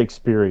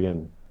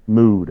Shakespearean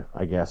mood,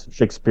 I guess,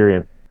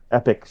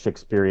 epic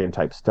Shakespearean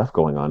type stuff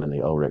going on in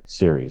the Ulrich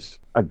series.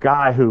 A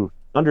guy who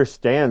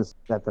understands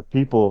that the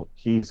people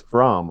he's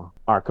from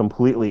are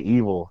completely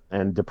evil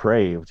and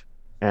depraved,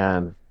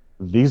 and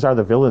these are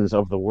the villains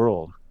of the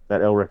world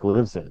that Elric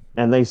lives in.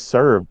 And they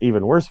serve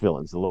even worse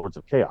villains, the Lords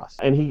of Chaos.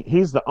 And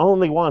he's the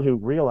only one who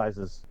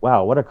realizes,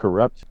 wow, what a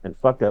corrupt and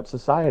fucked up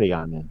society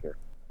I'm in here.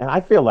 And I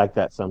feel like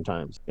that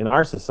sometimes in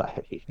our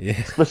society, Yeah.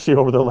 especially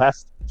over the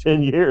last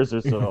 10 years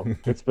or so.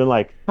 It's been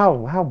like,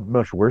 how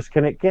much worse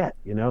can it get?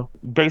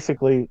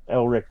 Basically,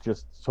 Elric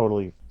just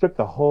totally took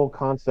the whole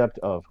concept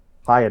of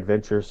high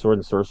adventure, sword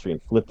and sorcery,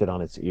 and flipped it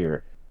on its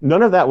ear.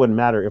 None of that would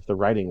matter if the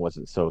writing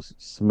wasn't so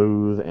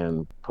smooth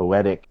and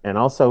poetic. And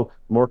also,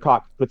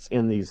 Moorcock puts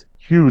in these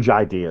huge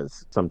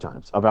ideas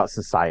sometimes about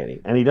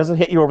society, and he doesn't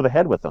hit you over the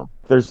head with them.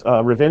 There's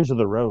Revenge of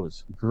the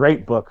Rose,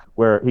 great book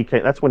where he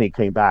came. That's when he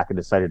came back and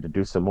decided to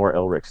do some more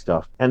Elric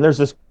stuff. And there's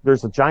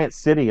a giant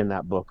city in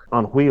that book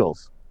on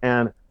wheels,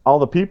 and all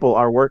the people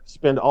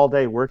spend all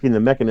day working the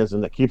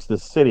mechanism that keeps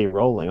this city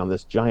rolling on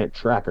this giant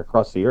track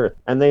across the earth.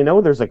 And they know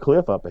there's a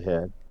cliff up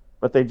ahead,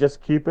 but they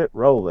just keep it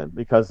rolling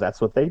because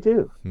that's what they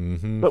do.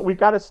 Mm-hmm. But we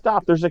got to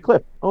stop. There's a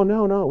cliff. Oh,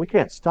 no, we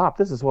can't stop.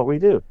 This is what we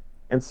do.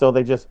 And so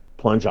they just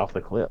plunge off the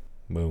cliff.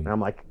 And Boom.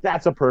 I'm like,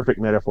 that's a perfect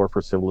metaphor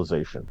for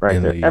civilization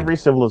right there. Indeed. Every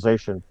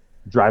civilization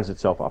drives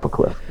itself off a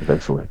cliff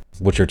eventually.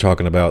 What you're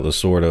talking about, the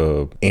sort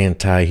of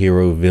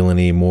anti-hero,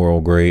 villainy,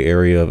 moral gray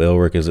area of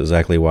Elric is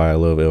exactly why I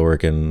love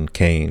Elric and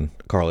Cain.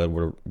 Carl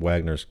Edward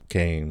Wagner's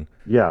Cain.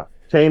 Yeah.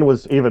 Cain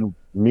was even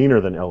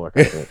meaner than Elric,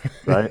 I think,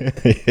 right?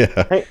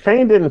 Yeah.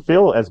 Cain didn't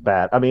feel as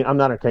bad. I mean, I'm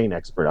not a Cain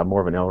expert. I'm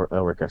more of an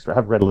Elric expert.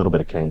 I've read a little bit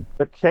of Cain.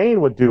 But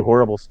Cain would do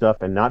horrible stuff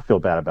and not feel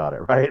bad about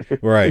it, right?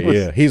 Right,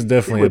 yeah. He's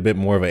definitely a bit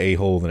more of an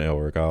a-hole than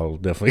Elric. I'll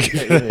definitely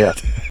give you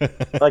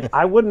that. Like,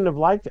 I wouldn't have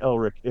liked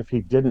Elric if he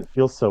didn't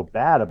feel so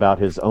bad about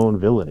his own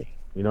villainy.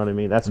 You know what I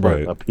mean? That's what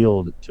Right.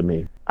 appealed to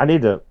me. I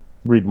need to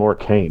read more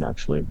Cain,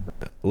 actually.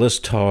 Let's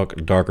talk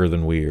darker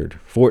than weird.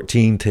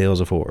 14 Tales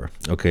of Horror.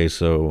 Okay,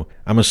 so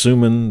I'm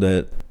assuming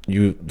that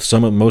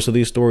most of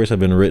these stories have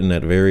been written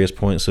at various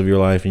points of your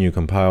life and you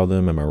compile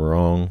them. Am I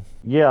wrong?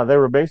 Yeah, they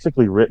were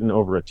basically written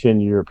over a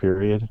 10-year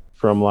period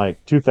from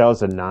like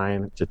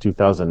 2009 to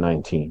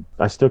 2019.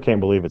 I still can't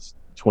believe it's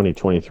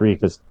 2023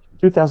 because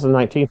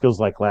 2019 feels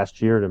like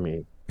last year to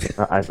me.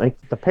 I think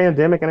the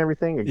pandemic and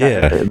everything,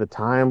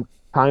 the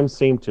time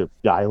seemed to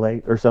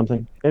dilate or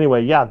something.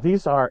 Anyway, yeah,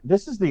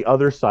 this is the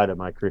other side of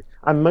my career.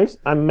 I'm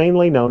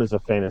mainly known as a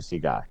fantasy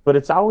guy, but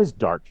it's always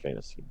dark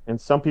fantasy. And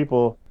some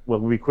people will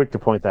be quick to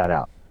point that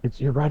out.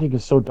 Your writing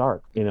is so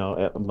dark,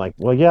 I'm like,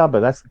 well, yeah,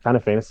 but that's the kind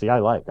of fantasy I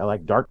like. I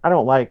like dark. I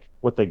don't like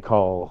what they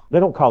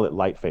don't call it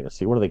light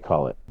fantasy. What do they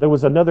call it? There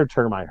was another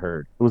term I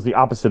heard. It was the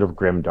opposite of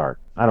grim dark.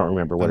 I don't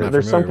remember what it is.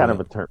 There's some kind of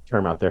a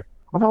term out there.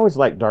 I've always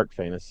liked dark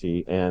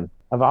fantasy, and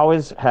I've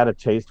always had a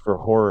taste for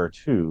horror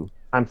too.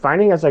 I'm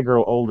finding as I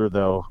grow older,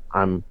 though,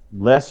 I'm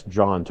less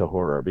drawn to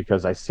horror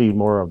because I see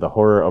more of the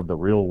horror of the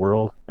real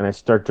world, and I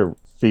start to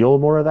feel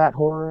more of that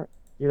horror,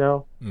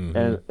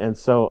 Mm-hmm. and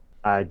so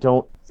I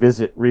don't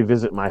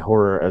revisit my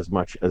horror as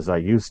much as I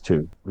used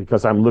to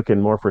because I'm looking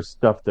more for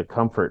stuff to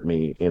comfort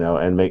me,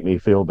 and make me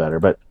feel better.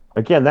 But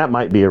again, that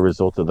might be a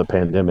result of the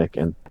pandemic.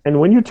 And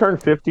when you turn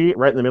 50,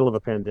 right in the middle of a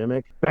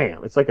pandemic,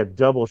 bam, it's like a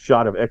double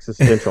shot of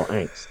existential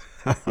angst.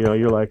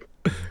 You're like,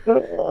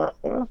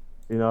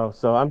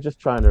 so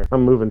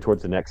I'm moving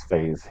towards the next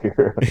phase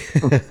here,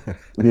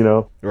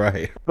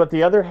 Right. But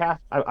the other half,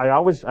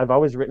 I've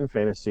always written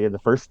fantasy, and the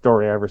first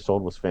story I ever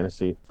sold was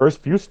fantasy.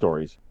 First few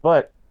stories,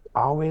 but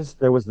always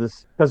there was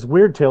this because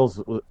Weird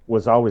Tales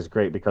was always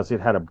great because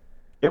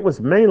it was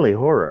mainly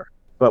horror,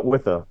 but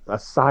with a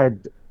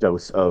side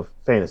dose of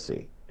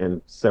fantasy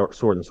and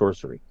sword and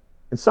sorcery.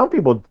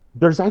 And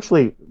there's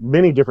actually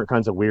many different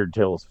kinds of Weird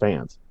Tales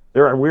fans.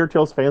 There are Weird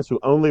Tales fans who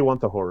only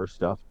want the horror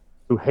stuff,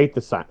 who hate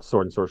the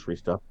sword and sorcery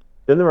stuff.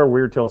 Then there are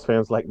Weird Tales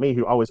fans like me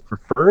who always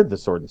preferred the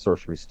sword and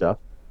sorcery stuff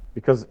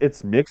because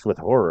it's mixed with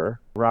horror.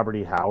 Robert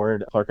E.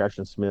 Howard, Clark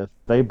Ashton Smith,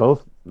 they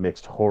both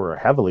mixed horror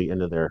heavily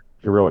into their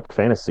heroic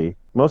fantasy.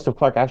 Most of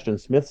Clark Ashton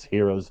Smith's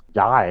heroes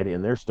died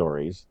in their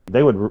stories.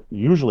 They would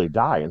usually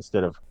die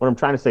instead of, what I'm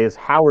trying to say is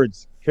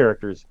Howard's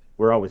characters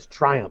were always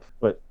triumph,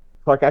 but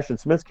Clark Ashton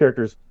Smith's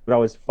characters would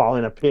always fall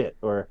in a pit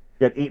or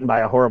get eaten by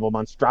a horrible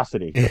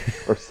monstrosity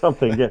or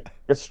something, get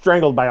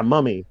strangled by a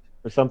mummy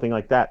or something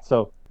like that.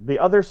 So the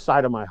other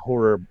side of my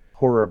horror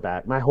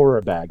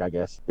bag, I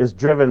guess, is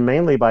driven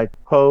mainly by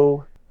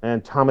Poe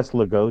and Thomas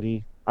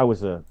Ligotti.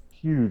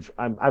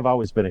 I've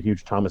always been a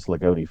huge Thomas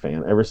Ligotti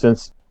fan ever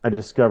since I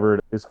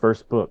discovered his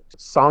first book,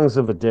 Songs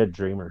of a Dead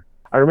Dreamer.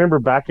 I remember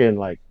back in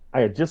I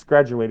had just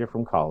graduated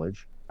from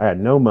college. I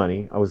had no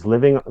money. I was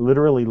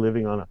literally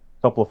living on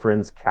couple of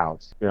friends'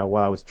 couch,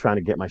 while I was trying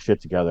to get my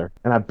shit together.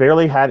 And I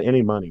barely had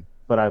any money.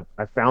 But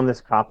I found this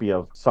copy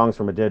of Songs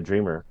from a Dead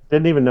Dreamer.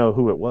 Didn't even know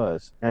who it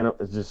was. And it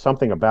was just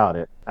something about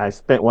it. I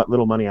spent what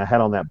little money I had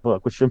on that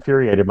book, which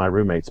infuriated my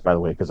roommates, by the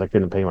way, because I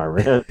couldn't pay my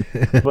rent.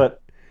 But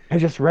I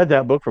just read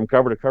that book from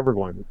cover to cover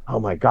going, oh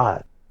my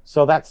God.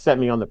 So that set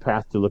me on the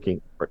path to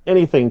looking for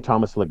anything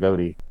Thomas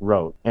Ligotti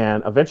wrote.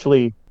 And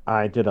eventually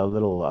I did a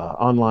little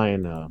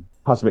online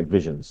Cosmic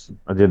Visions.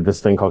 I did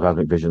this thing called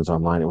Cosmic Visions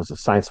online. It was a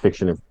science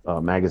fiction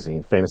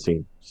magazine,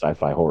 fantasy,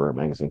 sci-fi horror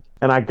magazine.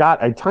 And I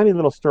got a tiny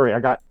little story. I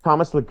got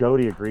Thomas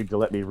Ligotti agreed to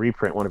let me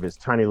reprint one of his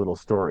tiny little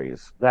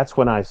stories. That's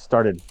when I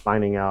started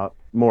finding out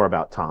more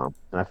about Tom.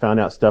 And I found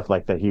out stuff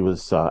like that he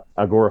was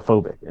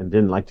agoraphobic and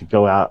didn't like to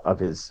go out of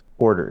his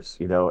quarters,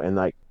 and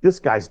like this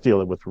guy's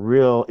dealing with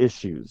real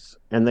issues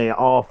and they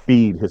all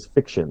feed his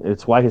fiction.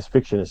 It's why his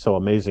fiction is so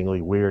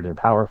amazingly weird and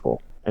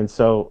powerful. And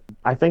so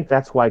I think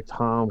that's why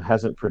Tom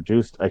hasn't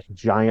produced a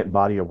giant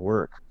body of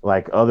work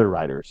like other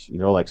writers,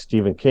 like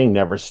Stephen King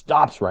never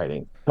stops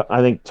writing.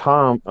 I think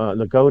Tom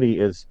Ligotti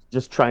is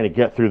just trying to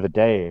get through the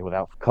day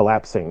without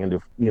collapsing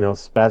into,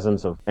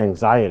 spasms of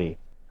anxiety.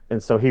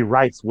 And so he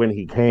writes when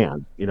he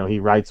can, he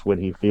writes when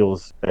he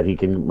feels that he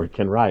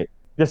can write.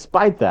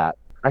 Despite that,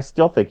 I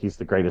still think he's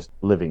the greatest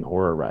living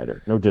horror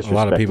writer. No disrespect. A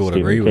lot of people to would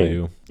agree Stephen with King.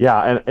 you.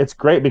 Yeah, and it's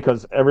great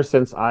because ever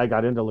since I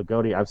got into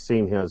Ligotti, I've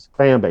seen his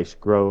fan base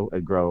grow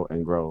and grow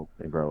and grow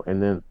and grow.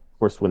 And then, of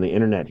course, when the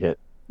internet hit,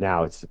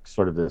 now it's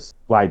sort of this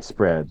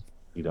widespread.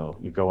 You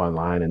go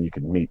online and you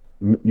can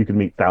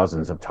meet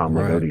thousands of Tom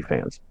Ligotti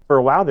fans. For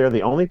a while there,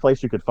 the only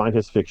place you could find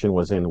his fiction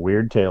was in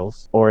Weird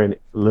Tales or in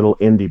little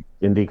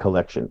indie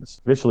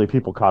collections. Eventually,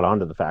 people caught on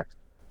to the fact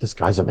this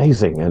guy's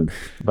amazing,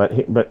 but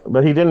he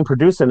didn't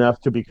produce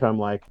enough to become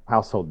like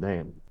household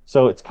name.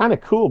 So it's kind of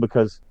cool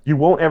because you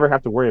won't ever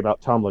have to worry about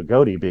Tom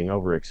Ligotti being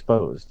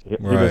overexposed. He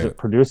doesn't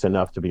produce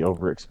enough to be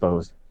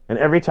overexposed. And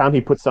every time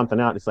he puts something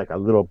out, it's like a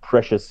little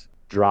precious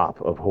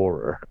drop of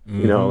horror,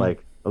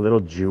 like a little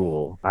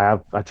jewel. I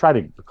try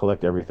to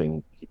collect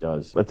everything he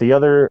does. But the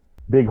other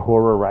big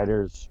horror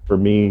writers for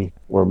me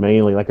were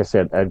mainly, like I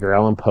said, Edgar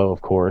Allan Poe,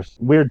 of course.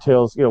 Weird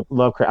Tales,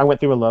 Lovecraft. I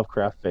went through a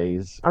Lovecraft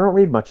phase. I don't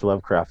read much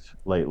Lovecraft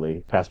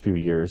lately, past few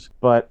years,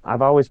 but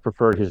I've always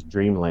preferred his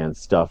Dreamland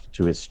stuff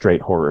to his straight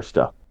horror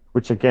stuff,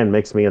 which again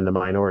makes me in the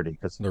minority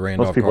because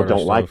most people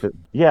don't like it.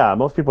 Yeah,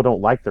 most people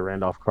don't like the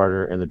Randolph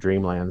Carter and the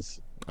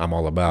Dreamlands. I'm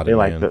all about it. They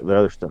like the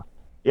other stuff.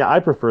 Yeah, I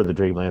prefer the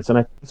Dreamlands,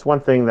 and it's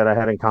one thing that I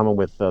had in common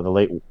with the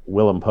late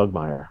Willem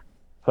Pugmire.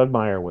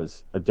 Pugmire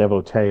was a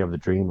devotee of the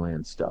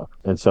Dreamland stuff,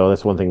 and so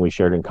that's one thing we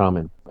shared in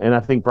common. And I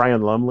think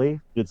Brian Lumley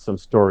did some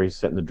stories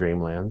set in the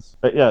Dreamlands.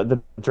 But yeah,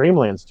 the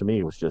Dreamlands to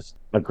me was just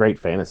a great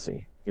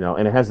fantasy,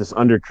 and it has this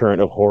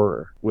undercurrent of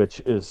horror,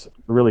 which is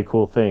a really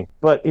cool thing.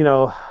 But,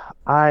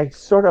 I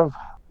sort of,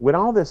 when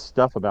all this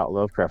stuff about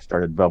Lovecraft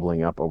started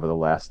bubbling up over the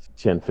last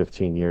 10,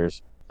 15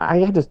 years, I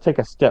had to take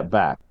a step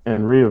back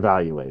and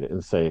reevaluate it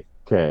and say,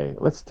 okay,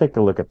 let's take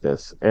a look at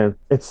this. And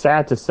it's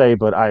sad to say,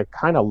 but I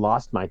kind of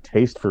lost my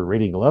taste for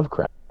reading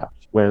Lovecraft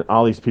when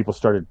all these people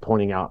started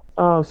pointing out,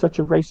 oh, such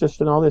a racist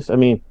and all this. I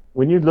mean,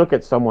 when you look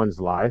at someone's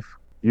life,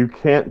 you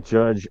can't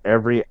judge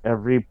every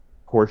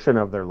portion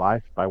of their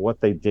life by what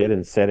they did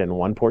and said in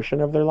one portion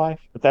of their life.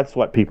 But that's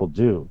what people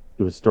do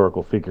to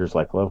historical figures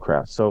like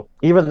Lovecraft. So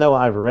even though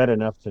I've read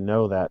enough to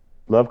know that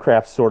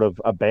Lovecraft sort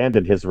of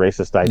abandoned his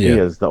racist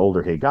ideas the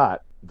older he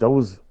got,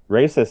 those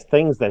racist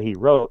things that he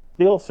wrote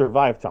still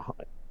survive to,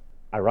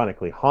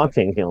 ironically,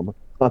 haunting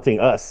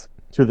us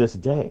to this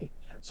day.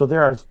 So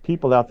there are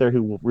people out there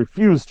who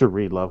refuse to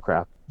read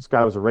Lovecraft. This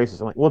guy was a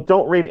racist. I'm like, well,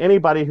 don't read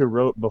anybody who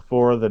wrote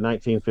before the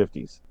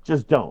 1950s.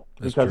 Just don't,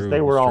 because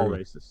they were all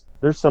racist.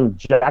 There's some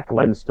Jack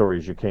London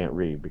stories you can't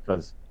read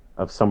because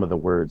of some of the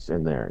words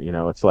in there.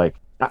 It's like,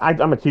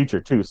 I'm a teacher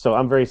too, so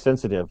I'm very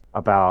sensitive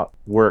about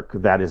work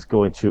that is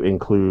going to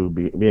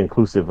be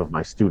inclusive of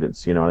my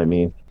students. You know what I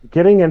mean?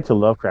 Getting into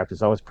Lovecraft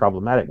is always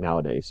problematic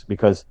nowadays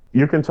because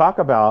you can talk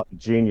about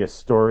genius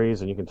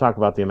stories and you can talk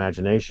about the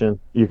imagination.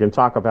 You can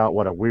talk about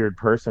what a weird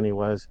person he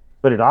was,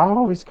 but it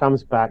always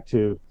comes back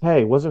to,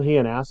 hey, wasn't he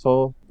an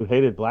asshole who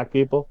hated black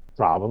people?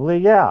 Probably,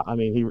 yeah. I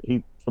mean,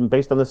 he from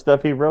based on the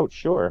stuff he wrote,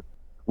 sure.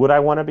 Would I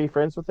want to be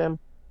friends with him?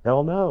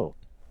 Hell no.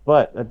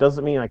 But that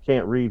doesn't mean I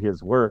can't read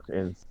his work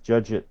and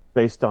judge it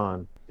based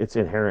on its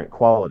inherent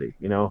quality.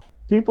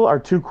 People are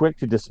too quick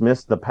to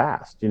dismiss the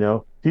past.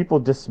 People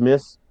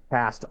dismiss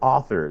past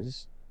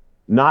authors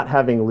not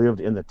having lived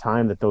in the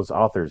time that those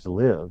authors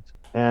lived.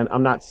 And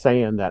I'm not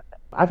saying that.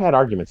 I've had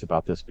arguments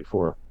about this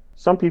before.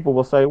 Some people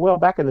will say, well,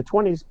 back in the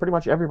 20s, pretty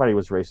much everybody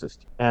was racist.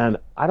 And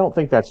I don't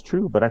think that's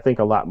true, but I think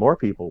a lot more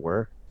people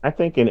were. I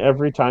think in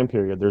every time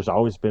period, there's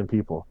always been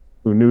people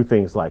who knew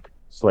things like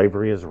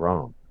slavery is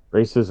wrong.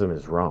 Racism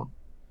is wrong.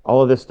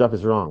 All of this stuff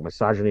is wrong.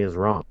 Misogyny is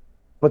wrong.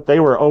 But they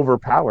were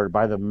overpowered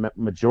by the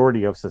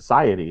majority of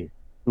society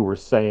who were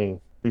saying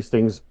these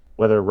things,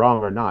 whether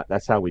wrong or not,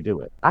 that's how we do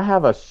it. I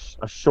have a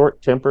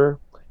short temper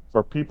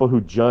for people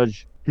who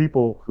judge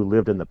people who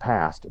lived in the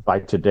past by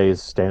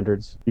today's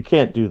standards. You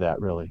can't do that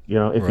really. If you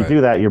Right.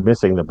 do that, you're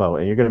missing the boat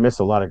and you're going to miss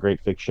a lot of great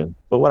fiction.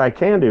 But what I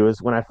can do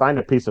is when I find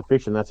a piece of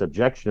fiction that's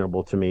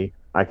objectionable to me,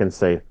 I can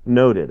say,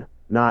 noted.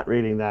 Not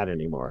reading that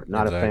anymore.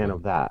 Not a fan Exactly.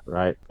 of that.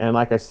 Right. And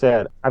like I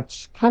said, I've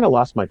kind of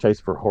lost my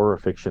taste for horror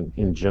fiction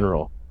in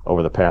general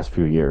over the past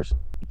few years.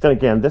 Then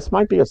again, this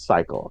might be a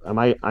cycle.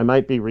 I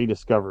might be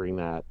rediscovering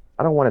that.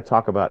 I don't want to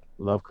talk about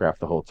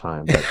Lovecraft the whole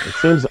time, but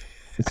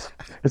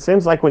it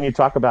seems like when you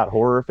talk about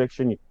horror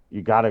fiction,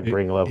 you got to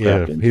bring Yeah,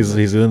 Lovecraft into he's it.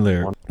 he's in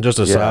there. Just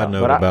a side Yeah,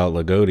 note but about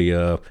Lagodi.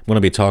 I'm going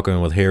to be talking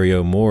with Harry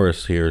O.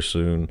 Morris here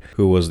soon,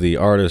 who was the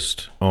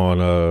artist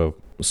on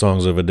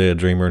Songs of a Dead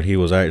Dreamer, and he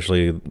was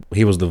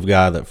the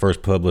guy that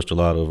first published a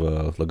lot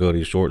of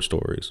Lagodi's short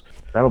stories.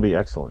 that'll be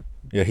excellent.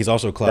 Yeah, he's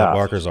also Clive Yeah.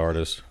 Barker's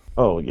artist.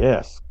 Oh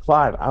yes,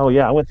 Clive. Oh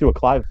yeah, I went through a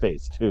Clive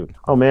phase too.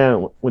 Oh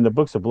man, when the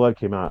Books of Blood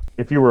came out,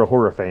 if you were a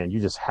horror fan, you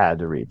just had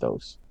to read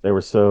those. They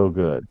were so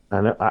good.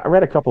 And I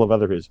read a couple of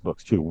other of his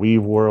books too.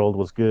 Weave World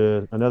was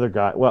good. Another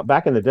guy. Well,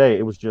 back in the day,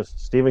 it was just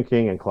Stephen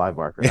King and Clive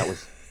Barker. That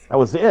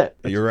was it.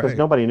 You're Because right.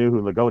 nobody knew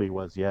who Lagodi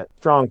was yet.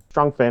 Strong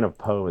fan of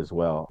Poe as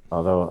well.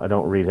 Although I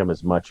don't read him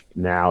as much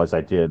now as I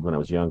did when I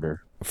was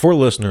younger. For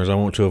listeners, I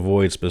want to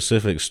avoid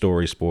specific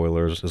story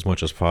spoilers as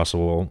much as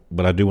possible,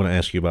 but I do want to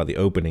ask you about the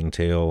opening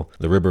tale,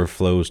 The River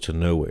Flows to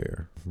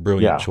Nowhere.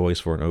 Brilliant Yeah. choice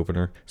for an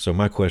opener. So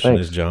my question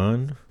is, Thanks.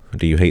 John,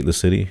 do you hate the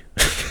city?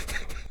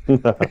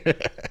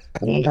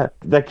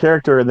 That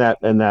character in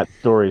that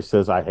story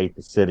says, "I hate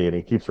the city," and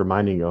he keeps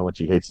reminding you how much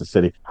he hates the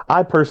city.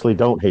 I personally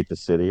don't hate the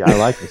city. I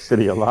like the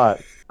city a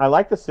lot. I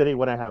like the city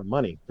when I have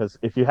money because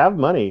if you have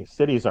money,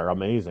 cities are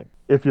amazing.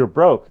 If you're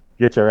broke,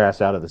 get your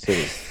ass out of the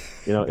city.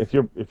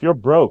 If you're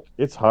broke,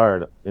 it's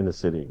hard in the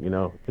city.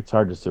 It's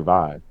hard to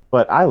survive.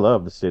 But I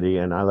love the city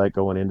and I like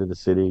going into the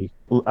city.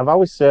 I've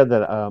always said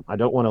that I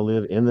don't want to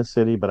live in the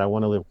city, but I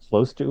want to live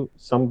close to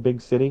some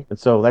big city. And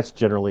so that's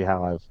generally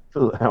how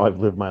I've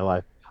lived my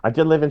life. I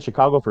did live in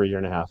Chicago for a year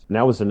and a half, and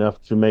that was enough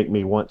to make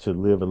me want to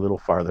live a little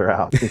farther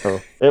out.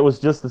 It was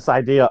just this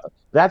idea.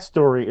 That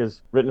story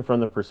is written from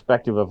the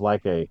perspective of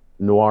like a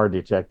noir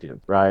detective,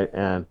 right?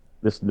 And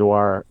this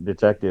noir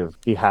detective,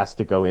 he has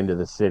to go into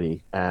the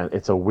city. And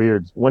it's a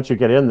weird, once you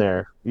get in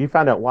there, you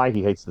find out why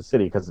he hates the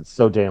city because it's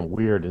so damn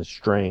weird and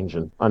strange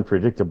and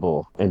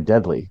unpredictable and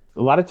deadly.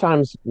 A lot of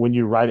times when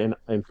you write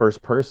in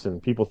first person,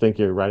 people think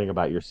you're writing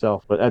about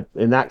yourself. But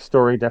in that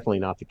story, definitely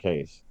not the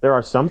case. There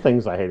are some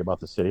things I hate about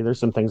the city. There's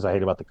some things I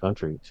hate about the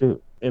country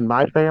too. In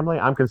my family,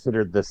 I'm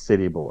considered the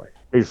city boy.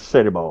 He's a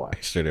city boy.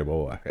 City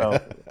boy. So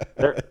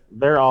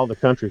they're all the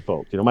country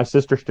folks. My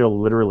sister still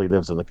literally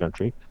lives in the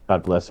country.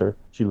 God bless her.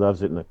 She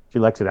loves it. She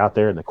likes it out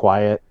there in the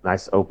quiet,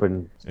 nice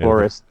open Yeah,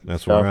 forest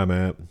that's where stuff. I'm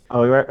at.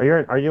 Oh,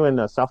 are you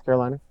in South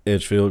Carolina?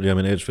 Edgefield. Yeah, I'm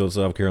in Edgefield,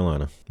 South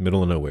Carolina,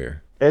 middle of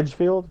nowhere.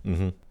 Edgefield?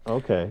 Hmm.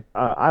 Okay.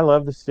 I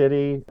love the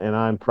city, and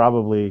I'm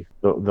probably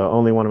the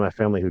only one in my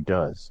family who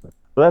does.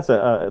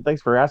 So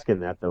thanks for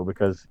asking that though,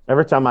 because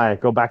every time I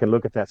go back and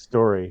look at that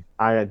story,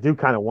 I do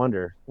kind of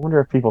wonder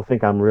if people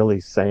think I'm really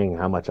saying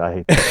how much I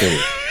hate the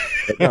city.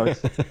 But no,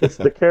 it's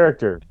the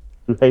character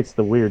who hates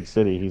the weird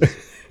city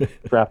he's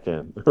trapped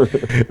in.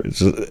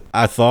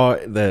 I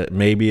thought that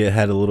maybe it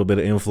had a little bit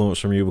of influence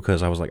from you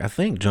because I was like, I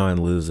think John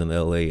lives in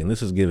L.A. and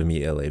this is giving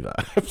me L.A.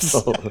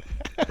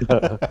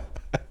 vibes.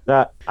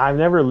 That I've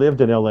never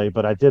lived in LA,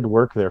 but I did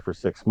work there for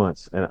 6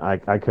 months, and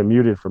I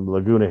commuted from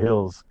Laguna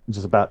Hills, which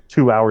is about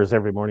 2 hours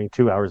every morning,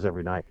 2 hours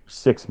every night,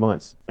 6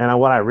 months. And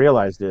what I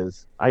realized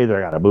is I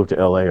either got to move to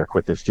LA or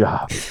quit this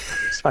job.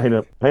 So I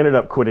ended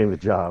up quitting the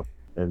job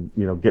and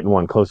getting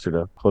one closer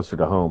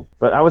to home.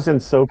 But I was in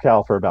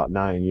SoCal for about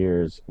 9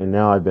 years, and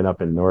now I've been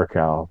up in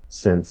NorCal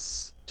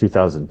since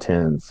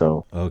 2010.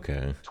 So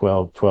Okay.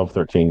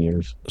 13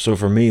 years. So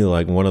for me,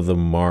 like one of the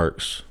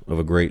marks of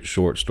a great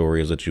short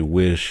story is that you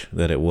wish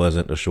that it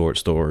wasn't a short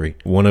story.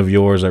 One of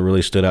yours that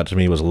really stood out to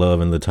me was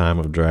Love in the Time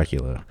of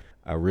Dracula.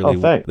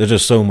 Oh, thanks. There's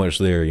just so much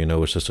there,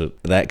 it's just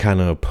that kind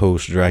of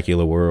post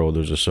Dracula world.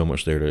 There's just so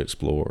much there to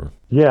explore.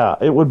 Yeah,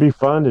 it would be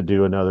fun to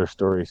do another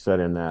story set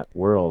in that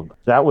world.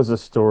 That was a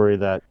story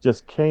that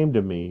just came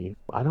to me.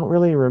 I don't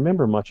really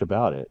remember much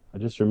about it. I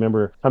just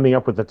remember coming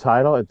up with the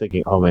title and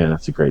thinking, oh man,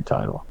 that's a great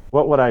title.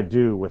 What would I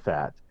do with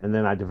that? And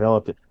then I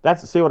developed it.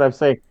 See what I'm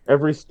saying?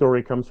 Every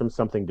story comes from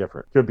something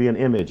different. It could be an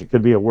image, it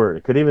could be a word,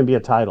 it could even be a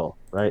title,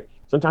 right?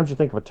 Sometimes you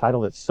think of a title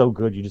that's so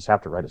good you just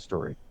have to write a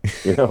story.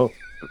 You know,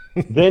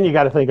 then you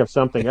got to think of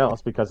something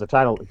else because a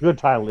good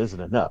title isn't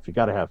enough. You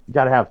got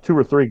to have two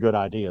or three good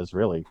ideas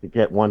really to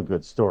get one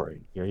good story.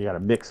 You got to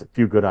mix a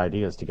few good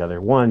ideas together.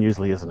 One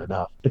usually isn't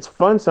enough. It's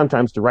fun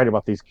sometimes to write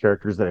about these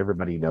characters that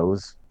everybody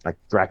knows, like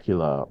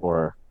Dracula,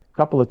 or a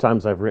couple of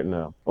times I've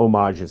written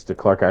homages to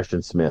Clark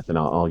Ashton Smith, and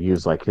I'll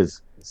use like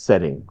his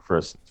setting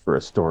for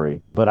a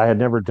story. But I had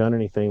never done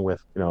anything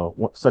with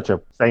such a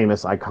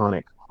famous,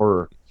 iconic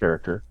horror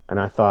character, and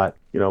I thought,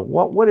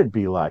 what would it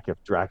be like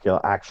if Dracula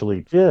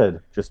actually did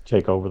just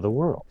take over the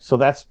world? So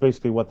that's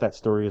basically what that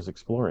story is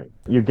exploring.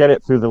 You get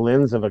it through the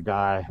lens of a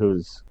guy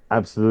who's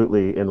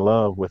absolutely in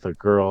love with a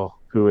girl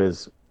who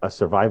is a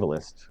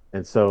survivalist.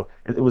 And so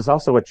it was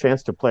also a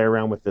chance to play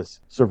around with this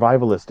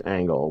survivalist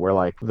angle where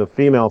like the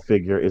female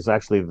figure is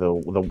actually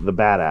the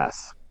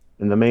badass.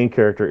 And the main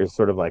character is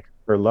sort of like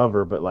her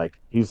lover, but like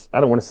I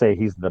don't want to say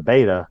he's the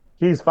beta.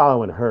 He's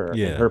following her and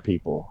Yeah. her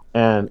people.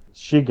 And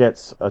she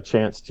gets a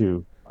chance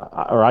to,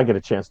 or I get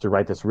a chance to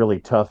write this really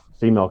tough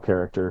female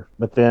character.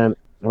 But then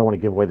I don't want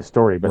to give away the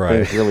story, but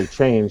Right. things really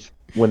change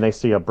when they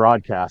see a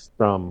broadcast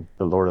from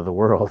the Lord of the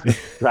World,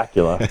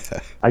 Dracula.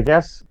 I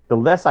guess the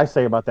less I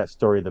say about that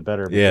story, the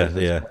better, Yeah, because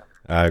it's yeah.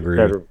 I agree.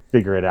 better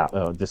figure it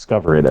out,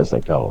 discover it as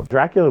they go.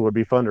 Dracula would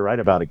be fun to write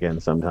about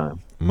again sometime.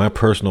 My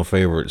personal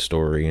favorite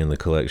story in the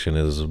collection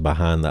is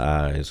Behind the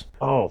Eyes.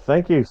 Oh,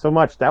 thank you so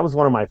much. That was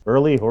one of my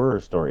early horror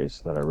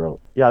stories that I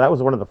wrote. Yeah, that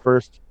was one of the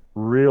first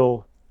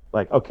real,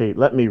 like, okay,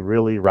 let me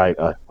really write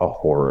a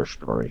horror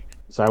story.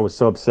 So I was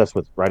so obsessed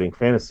with writing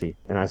fantasy,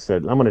 and I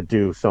said, I'm going to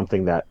do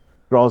something that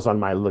draws on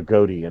my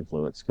Ligotti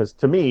influence. Because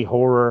to me,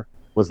 horror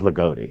was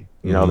Ligotti.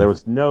 You know, Mm-hmm. there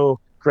was no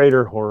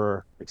greater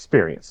horror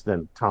experience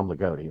than Tom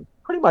Ligotti.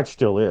 Pretty much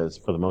still is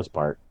for the most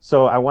part.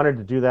 So I wanted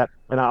to do that.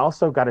 And I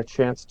also got a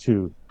chance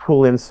to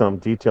pull in some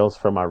details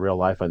from my real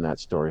life in that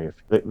story.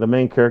 The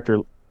main character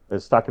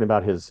is talking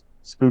about his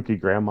spooky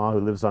grandma who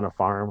lives on a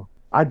farm.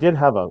 I did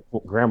have a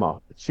grandma.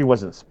 She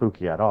wasn't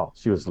spooky at all.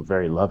 She was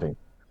very loving,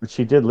 but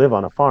she did live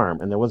on a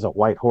farm, and there was a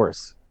white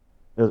horse.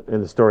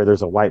 In the story,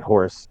 there's a white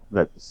horse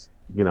that's,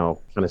 kind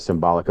of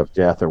symbolic of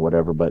death or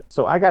whatever. But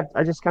so I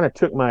just kind of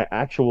took my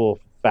actual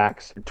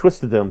facts,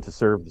 twisted them to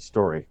serve the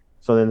story.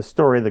 So in the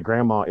story, the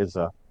grandma is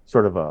a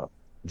sort of a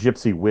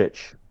gypsy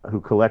witch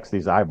who collects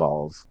these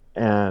eyeballs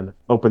and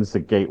opens the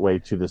gateway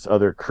to this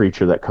other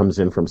creature that comes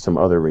in from some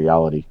other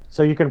reality.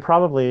 So you can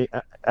probably,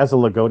 as a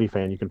Ligotti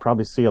fan, you can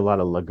probably see a lot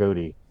of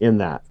Ligotti in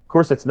that. Of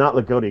course, it's not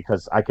Ligotti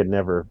because I could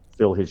never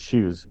fill his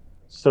shoes.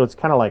 So it's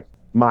kind of like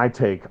my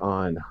take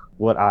on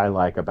what I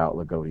like about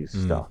Ligotti's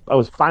stuff. I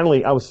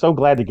was so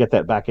glad to get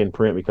that back in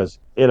print because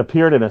it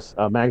appeared in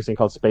a magazine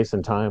called Space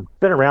and Time.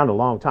 Been around a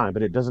long time,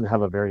 but it doesn't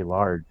have a very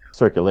large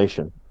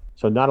circulation.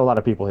 So not a lot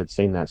of people had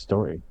seen that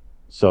story.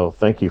 So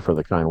thank you for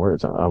the kind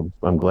words.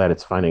 I'm glad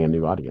it's finding a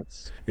new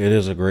audience. It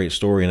is a great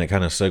story, and it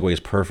kind of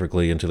segues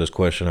perfectly into this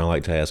question I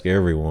like to ask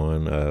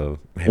everyone.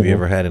 Have you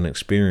ever had an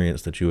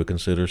experience that you would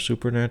consider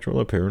supernatural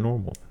or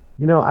paranormal?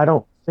 I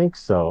don't think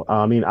so.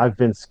 I mean, I've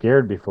been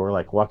scared before,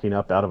 like walking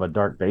up out of a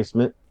dark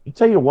basement. I'll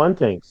tell you one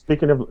thing.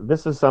 Speaking of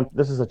this is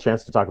a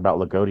chance to talk about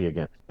Ligotti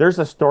again. There's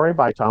a story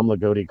by Tom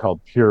Ligotti called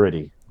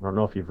Purity. I don't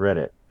know if you've read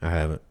it. I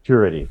haven't.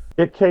 Purity.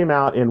 It came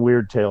out in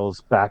Weird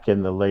Tales back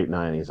in the late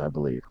 90s, I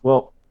believe.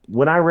 Well,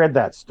 when I read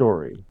that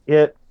story,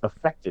 it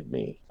affected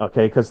me.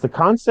 Okay, because the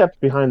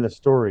concept behind the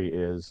story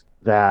is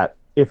that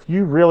if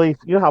you really,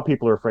 you know how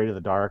people are afraid of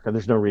the dark, and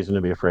there's no reason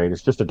to be afraid.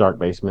 It's just a dark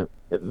basement.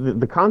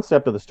 The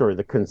concept of the story,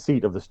 the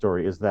conceit of the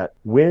story is that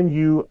when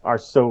you are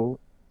so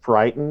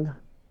frightened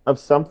of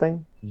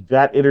something,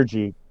 that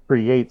energy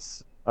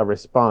creates a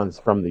response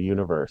from the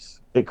universe.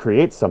 It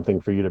creates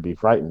something for you to be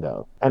frightened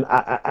of. And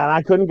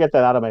I couldn't get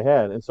that out of my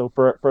head. And so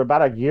for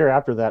about a year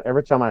after that,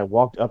 every time I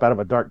walked up out of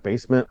a dark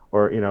basement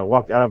or,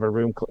 walked out of a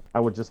room, I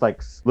would just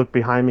like look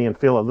behind me and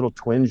feel a little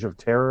twinge of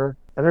terror.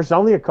 And there's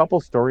only a couple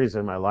stories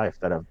in my life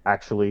that have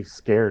actually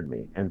scared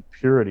me, and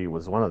Purity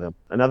was one of them.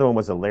 Another one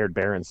was a Laird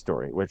Barron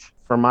story, which,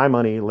 for my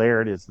money,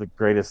 Laird is the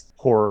greatest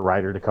horror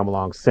writer to come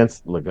along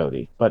since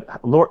Ligotti. But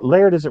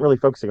Laird isn't really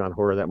focusing on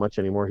horror that much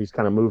anymore. He's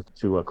kind of moved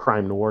to a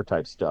crime noir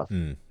type stuff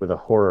with a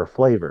horror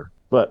flavor.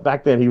 But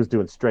back then, he was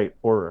doing straight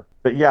horror.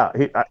 But yeah,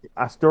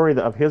 a story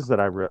of his that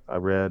I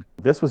read,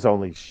 this was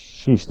only,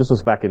 this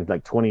was back in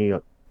like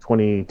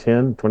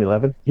 2010,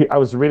 2011. I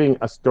was reading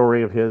a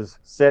story of his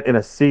set in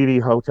a seedy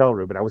hotel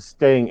room, and I was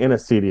staying in a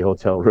seedy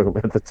hotel room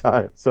at the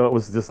time. So it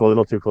was just a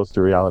little too close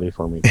to reality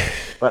for me.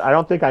 But I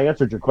don't think I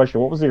answered your question.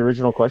 What was the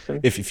original question?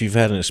 If you've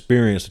had an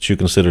experience that you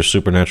consider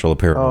supernatural or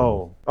paranormal.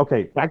 Oh,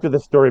 okay. Back to the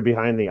story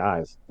behind the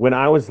eyes. When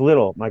I was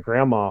little, my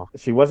grandma,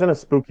 she wasn't a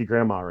spooky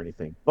grandma or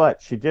anything,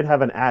 but she did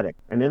have an attic.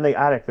 And in the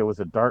attic, there was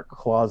a dark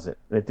closet,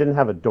 and it didn't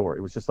have a door.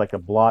 It was just like a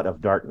blot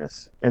of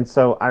darkness. And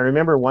so I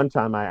remember one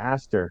time I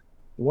asked her,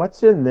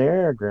 "What's in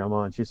there,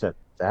 Grandma?" And she said,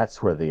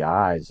 "That's where the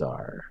eyes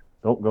are.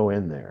 Don't go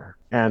in there."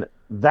 And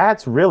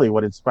that's really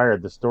what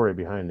inspired the story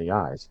behind the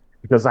eyes,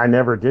 because I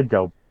never did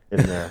go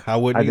in there. I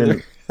wouldn't I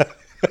didn't.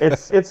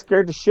 It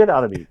scared the shit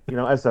out of me,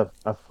 as a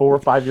 4 or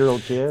 5 year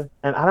old kid.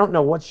 And I don't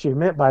know what she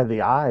meant by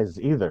the eyes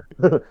either.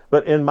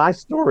 But in my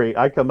story,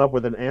 I come up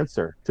with an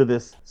answer to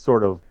this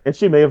sort of, and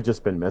she may have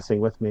just been messing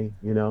with me,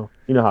 You know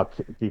how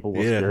people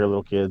will scare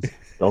little kids.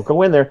 Don't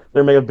go in there.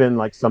 There may have been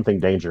like something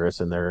dangerous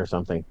in there or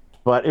something.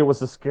 But it was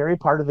the scary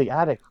part of the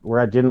attic where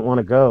I didn't want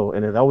to go,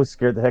 and it always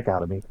scared the heck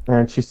out of me.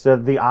 And she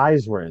said the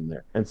eyes were in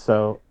there. And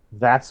so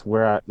that's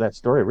where that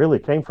story really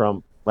came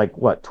from, like,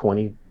 what,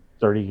 20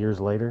 30 years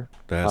later.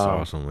 That's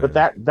awesome, But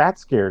man. that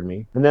scared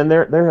me. And then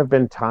there have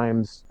been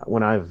times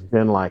when I've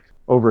been like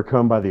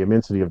overcome by the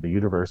immensity of the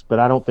universe, but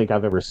I don't think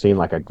I've ever seen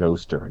like a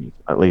ghost or anything.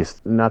 At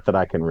least not that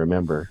I can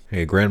remember.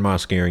 Hey, grandma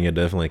scaring you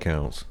definitely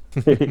counts.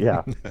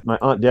 Yeah. My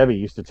Aunt Debbie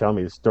used to tell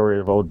me the story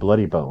of old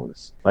Bloody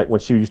Bones. Like when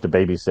she used to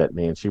babysit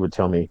me and she would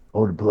tell me,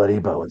 Old Bloody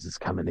Bones is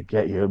coming to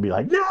get you. I'd be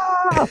like,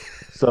 no.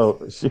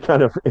 So she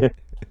kind of,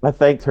 I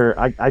thanked her.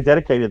 I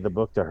dedicated the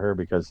book to her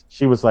because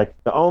she was like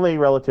the only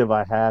relative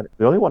I had,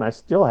 the only one I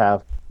still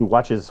have who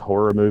watches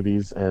horror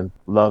movies and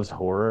loves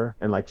horror.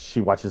 And like she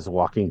watches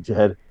Walking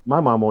Dead. My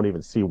mom won't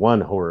even see one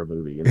horror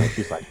movie.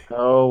 She's like,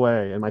 no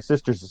way. And my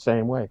sister's the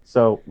same way.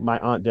 So my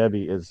Aunt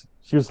Debbie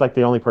she was like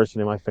the only person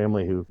in my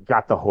family who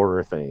got the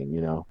horror thing,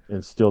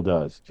 and still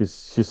does. She's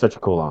such a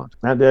cool aunt.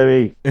 Aunt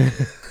Debbie.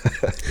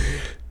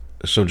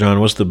 So, John,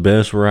 what's the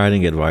best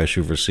writing advice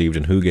you've received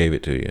and who gave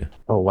it to you?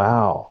 Oh,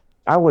 wow.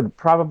 I would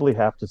probably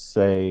have to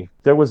say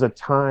there was a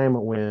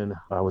time when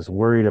I was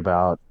worried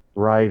about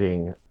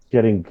writing,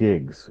 getting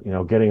gigs,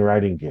 getting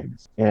writing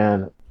gigs.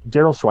 And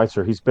Daryl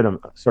Schweitzer, he's been a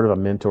sort of a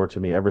mentor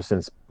to me ever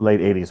since late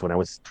 80s when I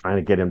was trying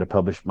to get him to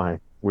publish my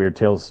Weird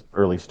Tales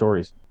early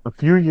stories. A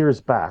few years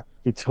back,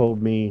 he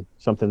told me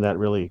something that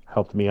really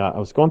helped me out. I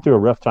was going through a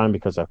rough time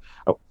because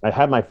I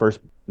had my first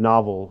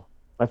novel.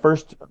 My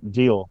first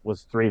deal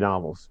was 3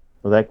 novels.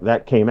 Well,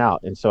 that came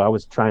out, and so I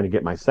was trying to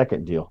get my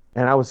second deal,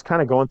 and I was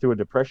kind of going through a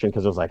depression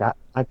because I was like,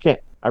 I can't.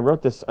 I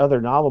wrote this other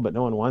novel, but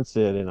no one wants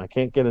it, and I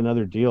can't get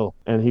another deal.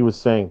 And he was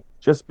saying,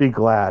 just be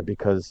glad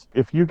because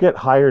if you get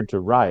hired to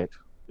write,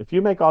 if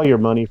you make all your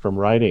money from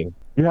writing,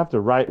 you have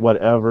to write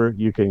whatever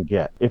you can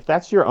get. If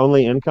that's your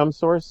only income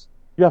source,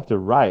 you have to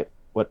write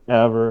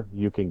whatever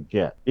you can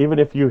get, even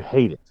if you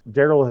hate it.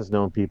 Daryl has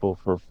known people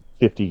for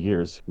 50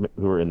 years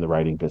who are in the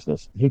writing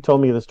business. He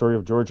told me the story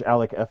of George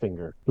Alec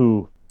Effinger,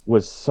 who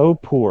was so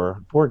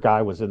poor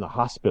guy was in the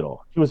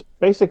hospital. He was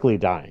basically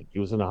dying. He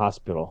was in the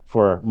hospital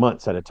for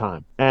months at a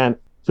time. And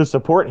to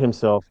support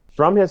himself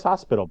from his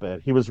hospital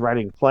bed, he was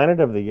writing Planet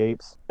of the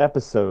Apes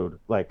episode,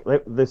 like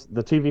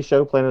the TV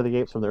show Planet of the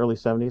Apes from the early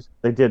 70s.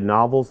 They did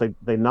novels.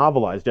 They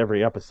novelized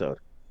every episode.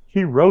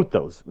 He wrote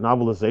those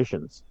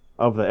novelizations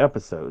of the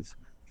episodes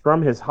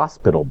from his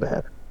hospital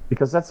bed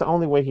because that's the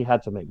only way he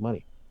had to make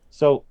money.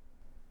 So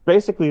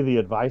basically the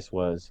advice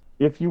was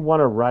if you want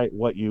to write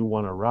what you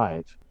want to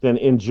write, then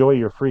enjoy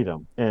your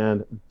freedom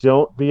and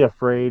don't be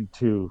afraid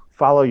to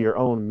follow your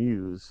own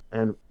muse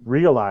and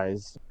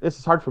realize this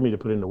is hard for me to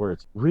put into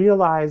words.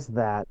 Realize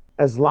that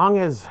as long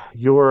as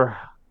you're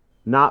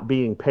not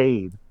being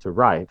paid to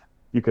write,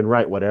 you can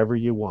write whatever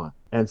you want.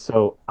 And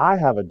so I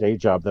have a day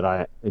job that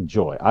I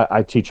enjoy.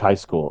 I teach high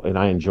school and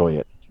I enjoy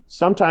it.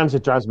 Sometimes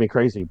it drives me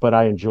crazy, but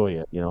I enjoy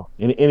it.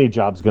 Any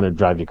job's going to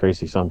drive you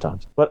crazy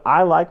sometimes. But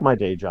I like my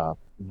day job.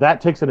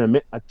 That takes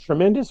a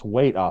tremendous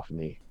weight off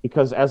me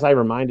because as I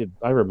reminded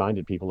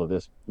people of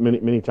this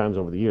many times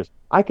over the years,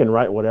 I can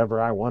write whatever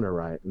I want to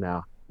write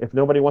now. If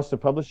nobody wants to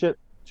publish it,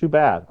 too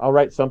bad. I'll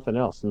write something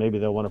else and maybe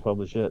they'll want to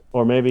publish it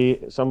or maybe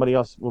somebody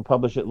else will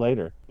publish it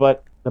later.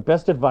 But the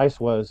best advice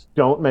was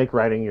don't make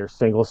writing your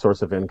single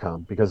source of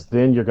income because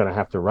then you're going to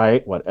have to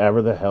write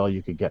whatever the hell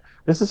you could get.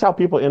 This is how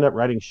people end up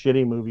writing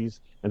shitty movies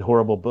and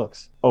horrible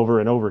books over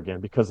and over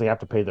again because they have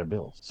to pay their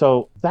bills.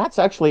 So that's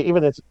actually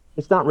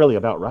it's not really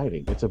about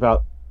writing. It's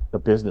about the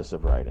business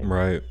of writing.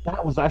 Right.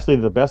 That was actually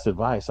the best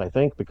advice, I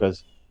think,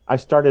 because I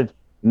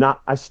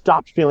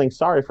stopped feeling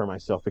sorry for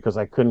myself because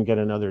I couldn't get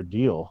another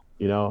deal,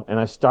 and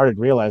I started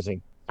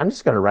realizing I'm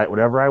just going to write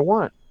whatever I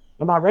want.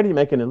 I'm already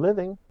making a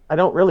living. I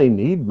don't really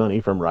need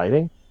money from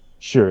writing.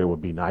 Sure, it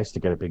would be nice to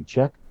get a big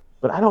check,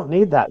 but I don't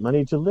need that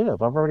money to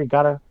live. I've already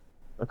got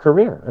a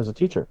career as a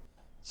teacher.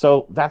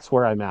 So that's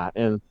where I'm at.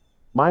 And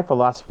my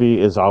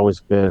philosophy is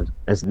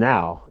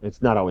now,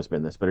 it's not always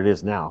been this, but it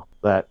is now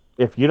that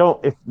if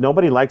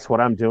nobody likes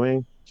what I'm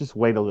doing, just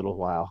wait a little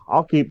while.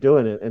 I'll keep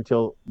doing it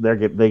until they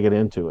get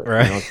into it.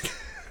 Right.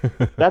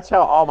 That's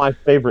how all my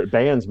favorite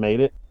bands made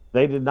it.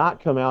 They did not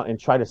come out and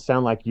try to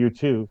sound like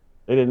U2.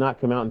 They did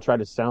not come out and try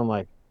to sound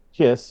like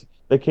Kiss.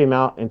 They came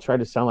out and tried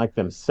to sound like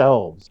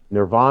themselves.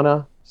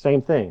 Nirvana,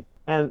 same thing.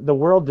 And the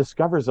world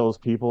discovers those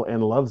people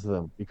and loves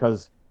them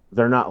because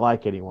they're not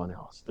like anyone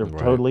else. They're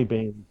Right. totally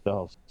being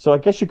themselves. So I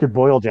guess you could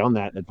boil down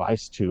that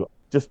advice to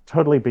just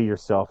totally be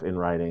yourself in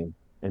writing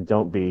and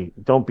don't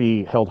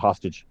be held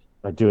hostage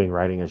by doing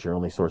writing as your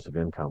only source of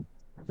income.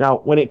 Now,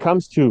 when it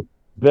comes to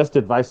best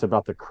advice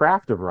about the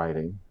craft of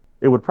writing,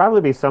 it would probably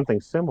be something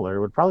similar.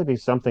 It would probably be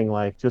something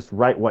like just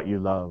write what you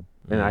love.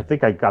 And I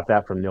think I got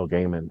that from Neil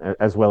Gaiman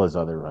as well as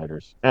other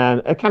writers.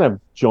 And it kind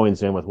of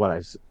joins in with what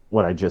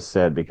I just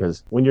said,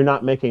 because when you're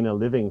not making a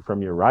living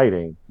from your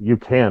writing, you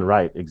can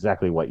write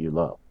exactly what you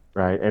love,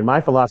 right? And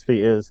my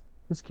philosophy is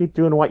just keep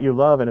doing what you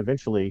love and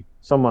eventually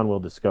someone will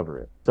discover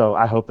it. So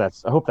I hope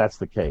that's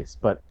the case.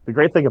 But the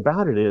great thing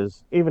about it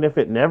is even if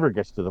it never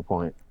gets to the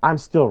point, I'm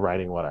still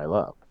writing what I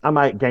love. I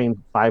might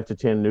gain 5 to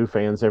 10 new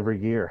fans every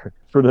year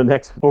for the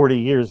next 40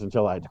 years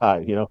until I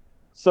die,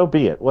 So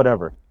be it,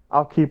 whatever.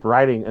 I'll keep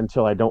writing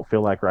until I don't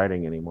feel like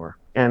writing anymore.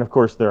 And of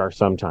course there are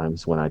some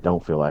times when I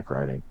don't feel like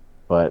writing,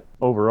 But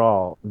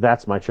overall,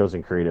 that's my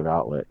chosen creative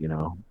outlet, you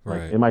know.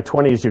 Like Right. in my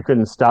 20s, you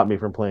couldn't stop me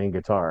from playing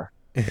guitar.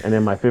 And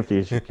in my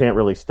 50s, you can't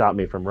really stop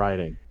me from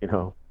writing, you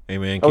know. Hey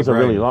man, That keep was a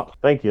really writing. long,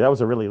 thank you. That was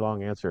a really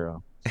long answer.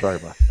 Sorry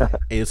about that.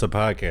 Hey, it's a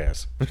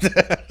podcast. Yeah,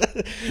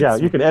 that's,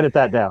 you what, can edit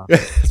that down.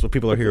 that's what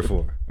people are here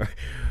for.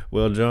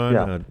 Well, John,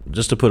 Yeah.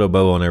 just to put a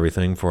bow on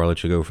everything before I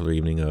let you go for the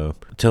evening,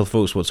 tell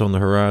folks what's on the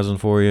horizon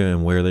for you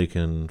and where they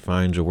can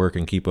find your work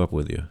and keep up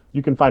with you.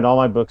 You can find all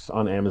my books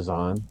on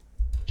Amazon,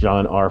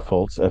 John R.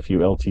 Fultz,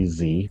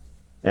 Fultz.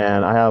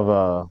 And I have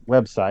a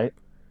website,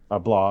 a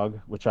blog,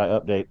 which I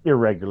update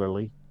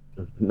irregularly,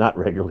 not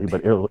regularly,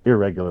 but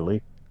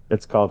irregularly.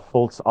 It's called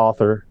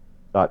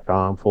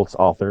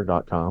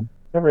fultzauthor.com.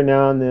 Every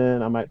now and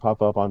then I might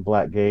pop up on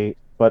Blackgate,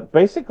 but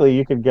basically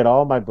you can get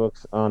all my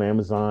books on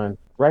Amazon.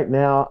 Right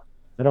now,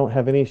 I don't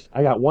have any.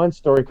 I got one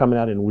story coming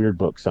out in Weird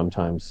Book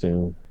sometime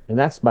soon, and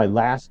that's my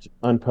last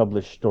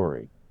unpublished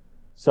story.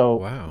 So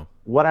Wow.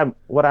 what I'm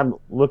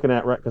looking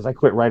at, right, because I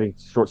quit writing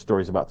short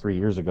stories about 3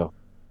 years ago.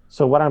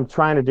 So what I'm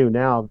trying to do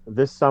now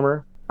this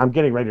summer, I'm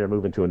getting ready to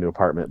move into a new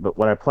apartment. But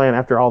what I plan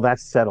after all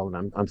that's settled,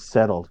 and I'm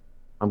settled,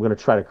 I'm going to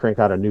try to crank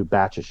out a new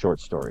batch of short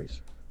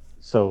stories.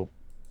 So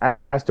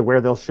as to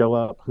where they'll show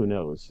up, who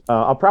knows?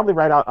 I'll probably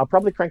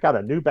crank out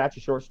a new batch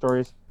of short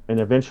stories, and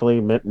eventually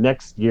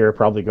next year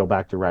probably go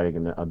back to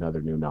writing another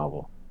new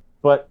novel.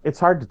 But it's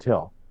hard to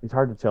tell. It's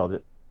hard to tell.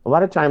 A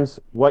lot of times,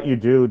 what you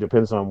do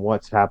depends on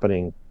what's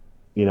happening,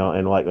 you know,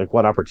 and like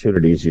what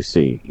opportunities you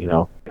see. You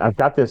know, I've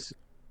got this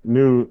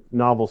new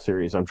novel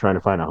series I'm trying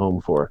to find a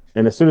home for,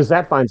 and as soon as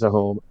that finds a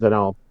home, then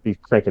I'll be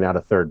cranking out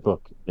a third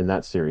book in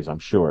that series, I'm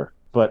sure.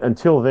 But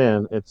until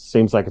then, it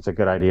seems like it's a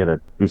good idea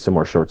to do some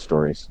more short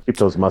stories. Keep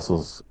those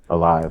muscles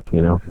alive,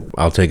 you know?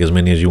 I'll take as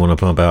many as you want to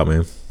pump out,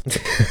 man.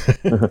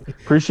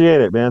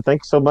 Appreciate it, man.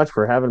 Thanks so much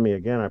for having me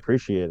again. I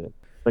appreciate it.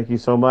 Thank you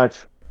so much.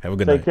 Have a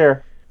good Take night.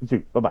 care. You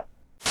too. Bye-bye.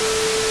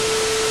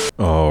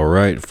 All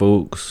right,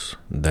 folks,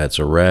 that's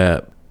a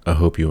wrap. I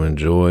hope you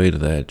enjoyed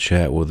that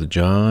chat with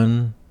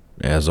John.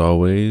 As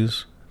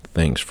always,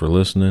 thanks for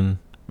listening,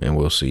 and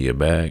we'll see you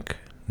back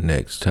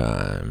next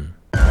time.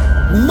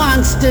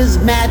 Monsters,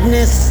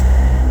 madness,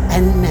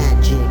 and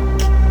magic.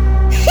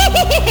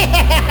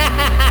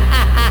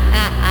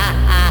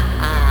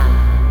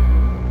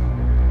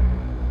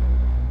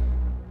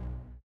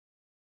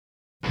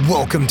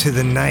 Welcome to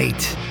the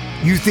night.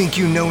 You think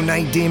you know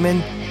Night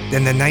Demon?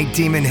 Then the Night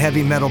Demon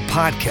Heavy Metal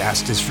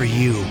Podcast is for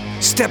you.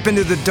 Step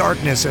into the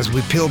darkness as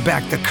we peel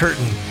back the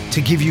curtain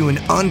to give you an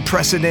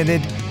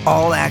unprecedented,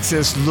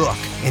 all-access look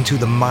into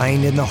the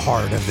mind and the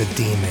heart of the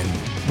demon.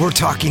 We're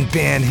talking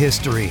band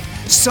history,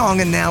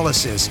 song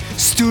analysis,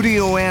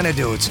 studio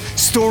anecdotes,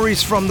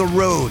 stories from the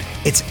road.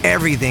 It's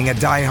everything a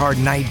diehard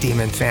Night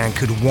Demon fan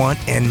could want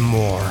and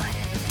more.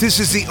 This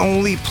is the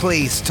only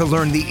place to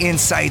learn the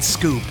inside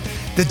scoop,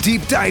 the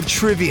deep dive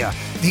trivia,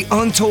 the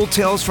untold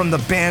tales from the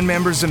band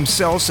members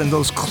themselves and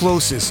those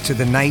closest to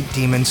the Night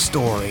Demon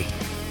story.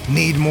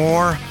 Need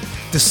more?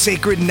 The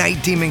Sacred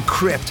Night Demon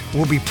Crypt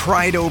will be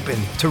pried open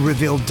to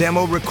reveal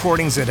demo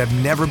recordings that have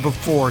never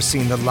before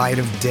seen the light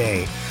of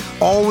day,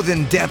 all with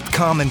in-depth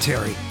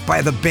commentary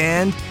by the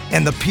band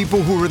and the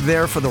people who were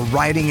there for the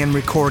writing and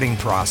recording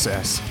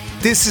process.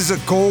 This is a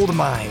gold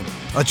mine,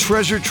 a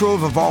treasure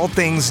trove of all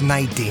things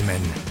Night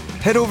Demon.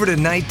 Head over to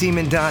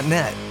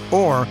nightdemon.net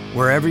or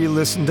wherever you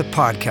listen to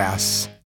podcasts.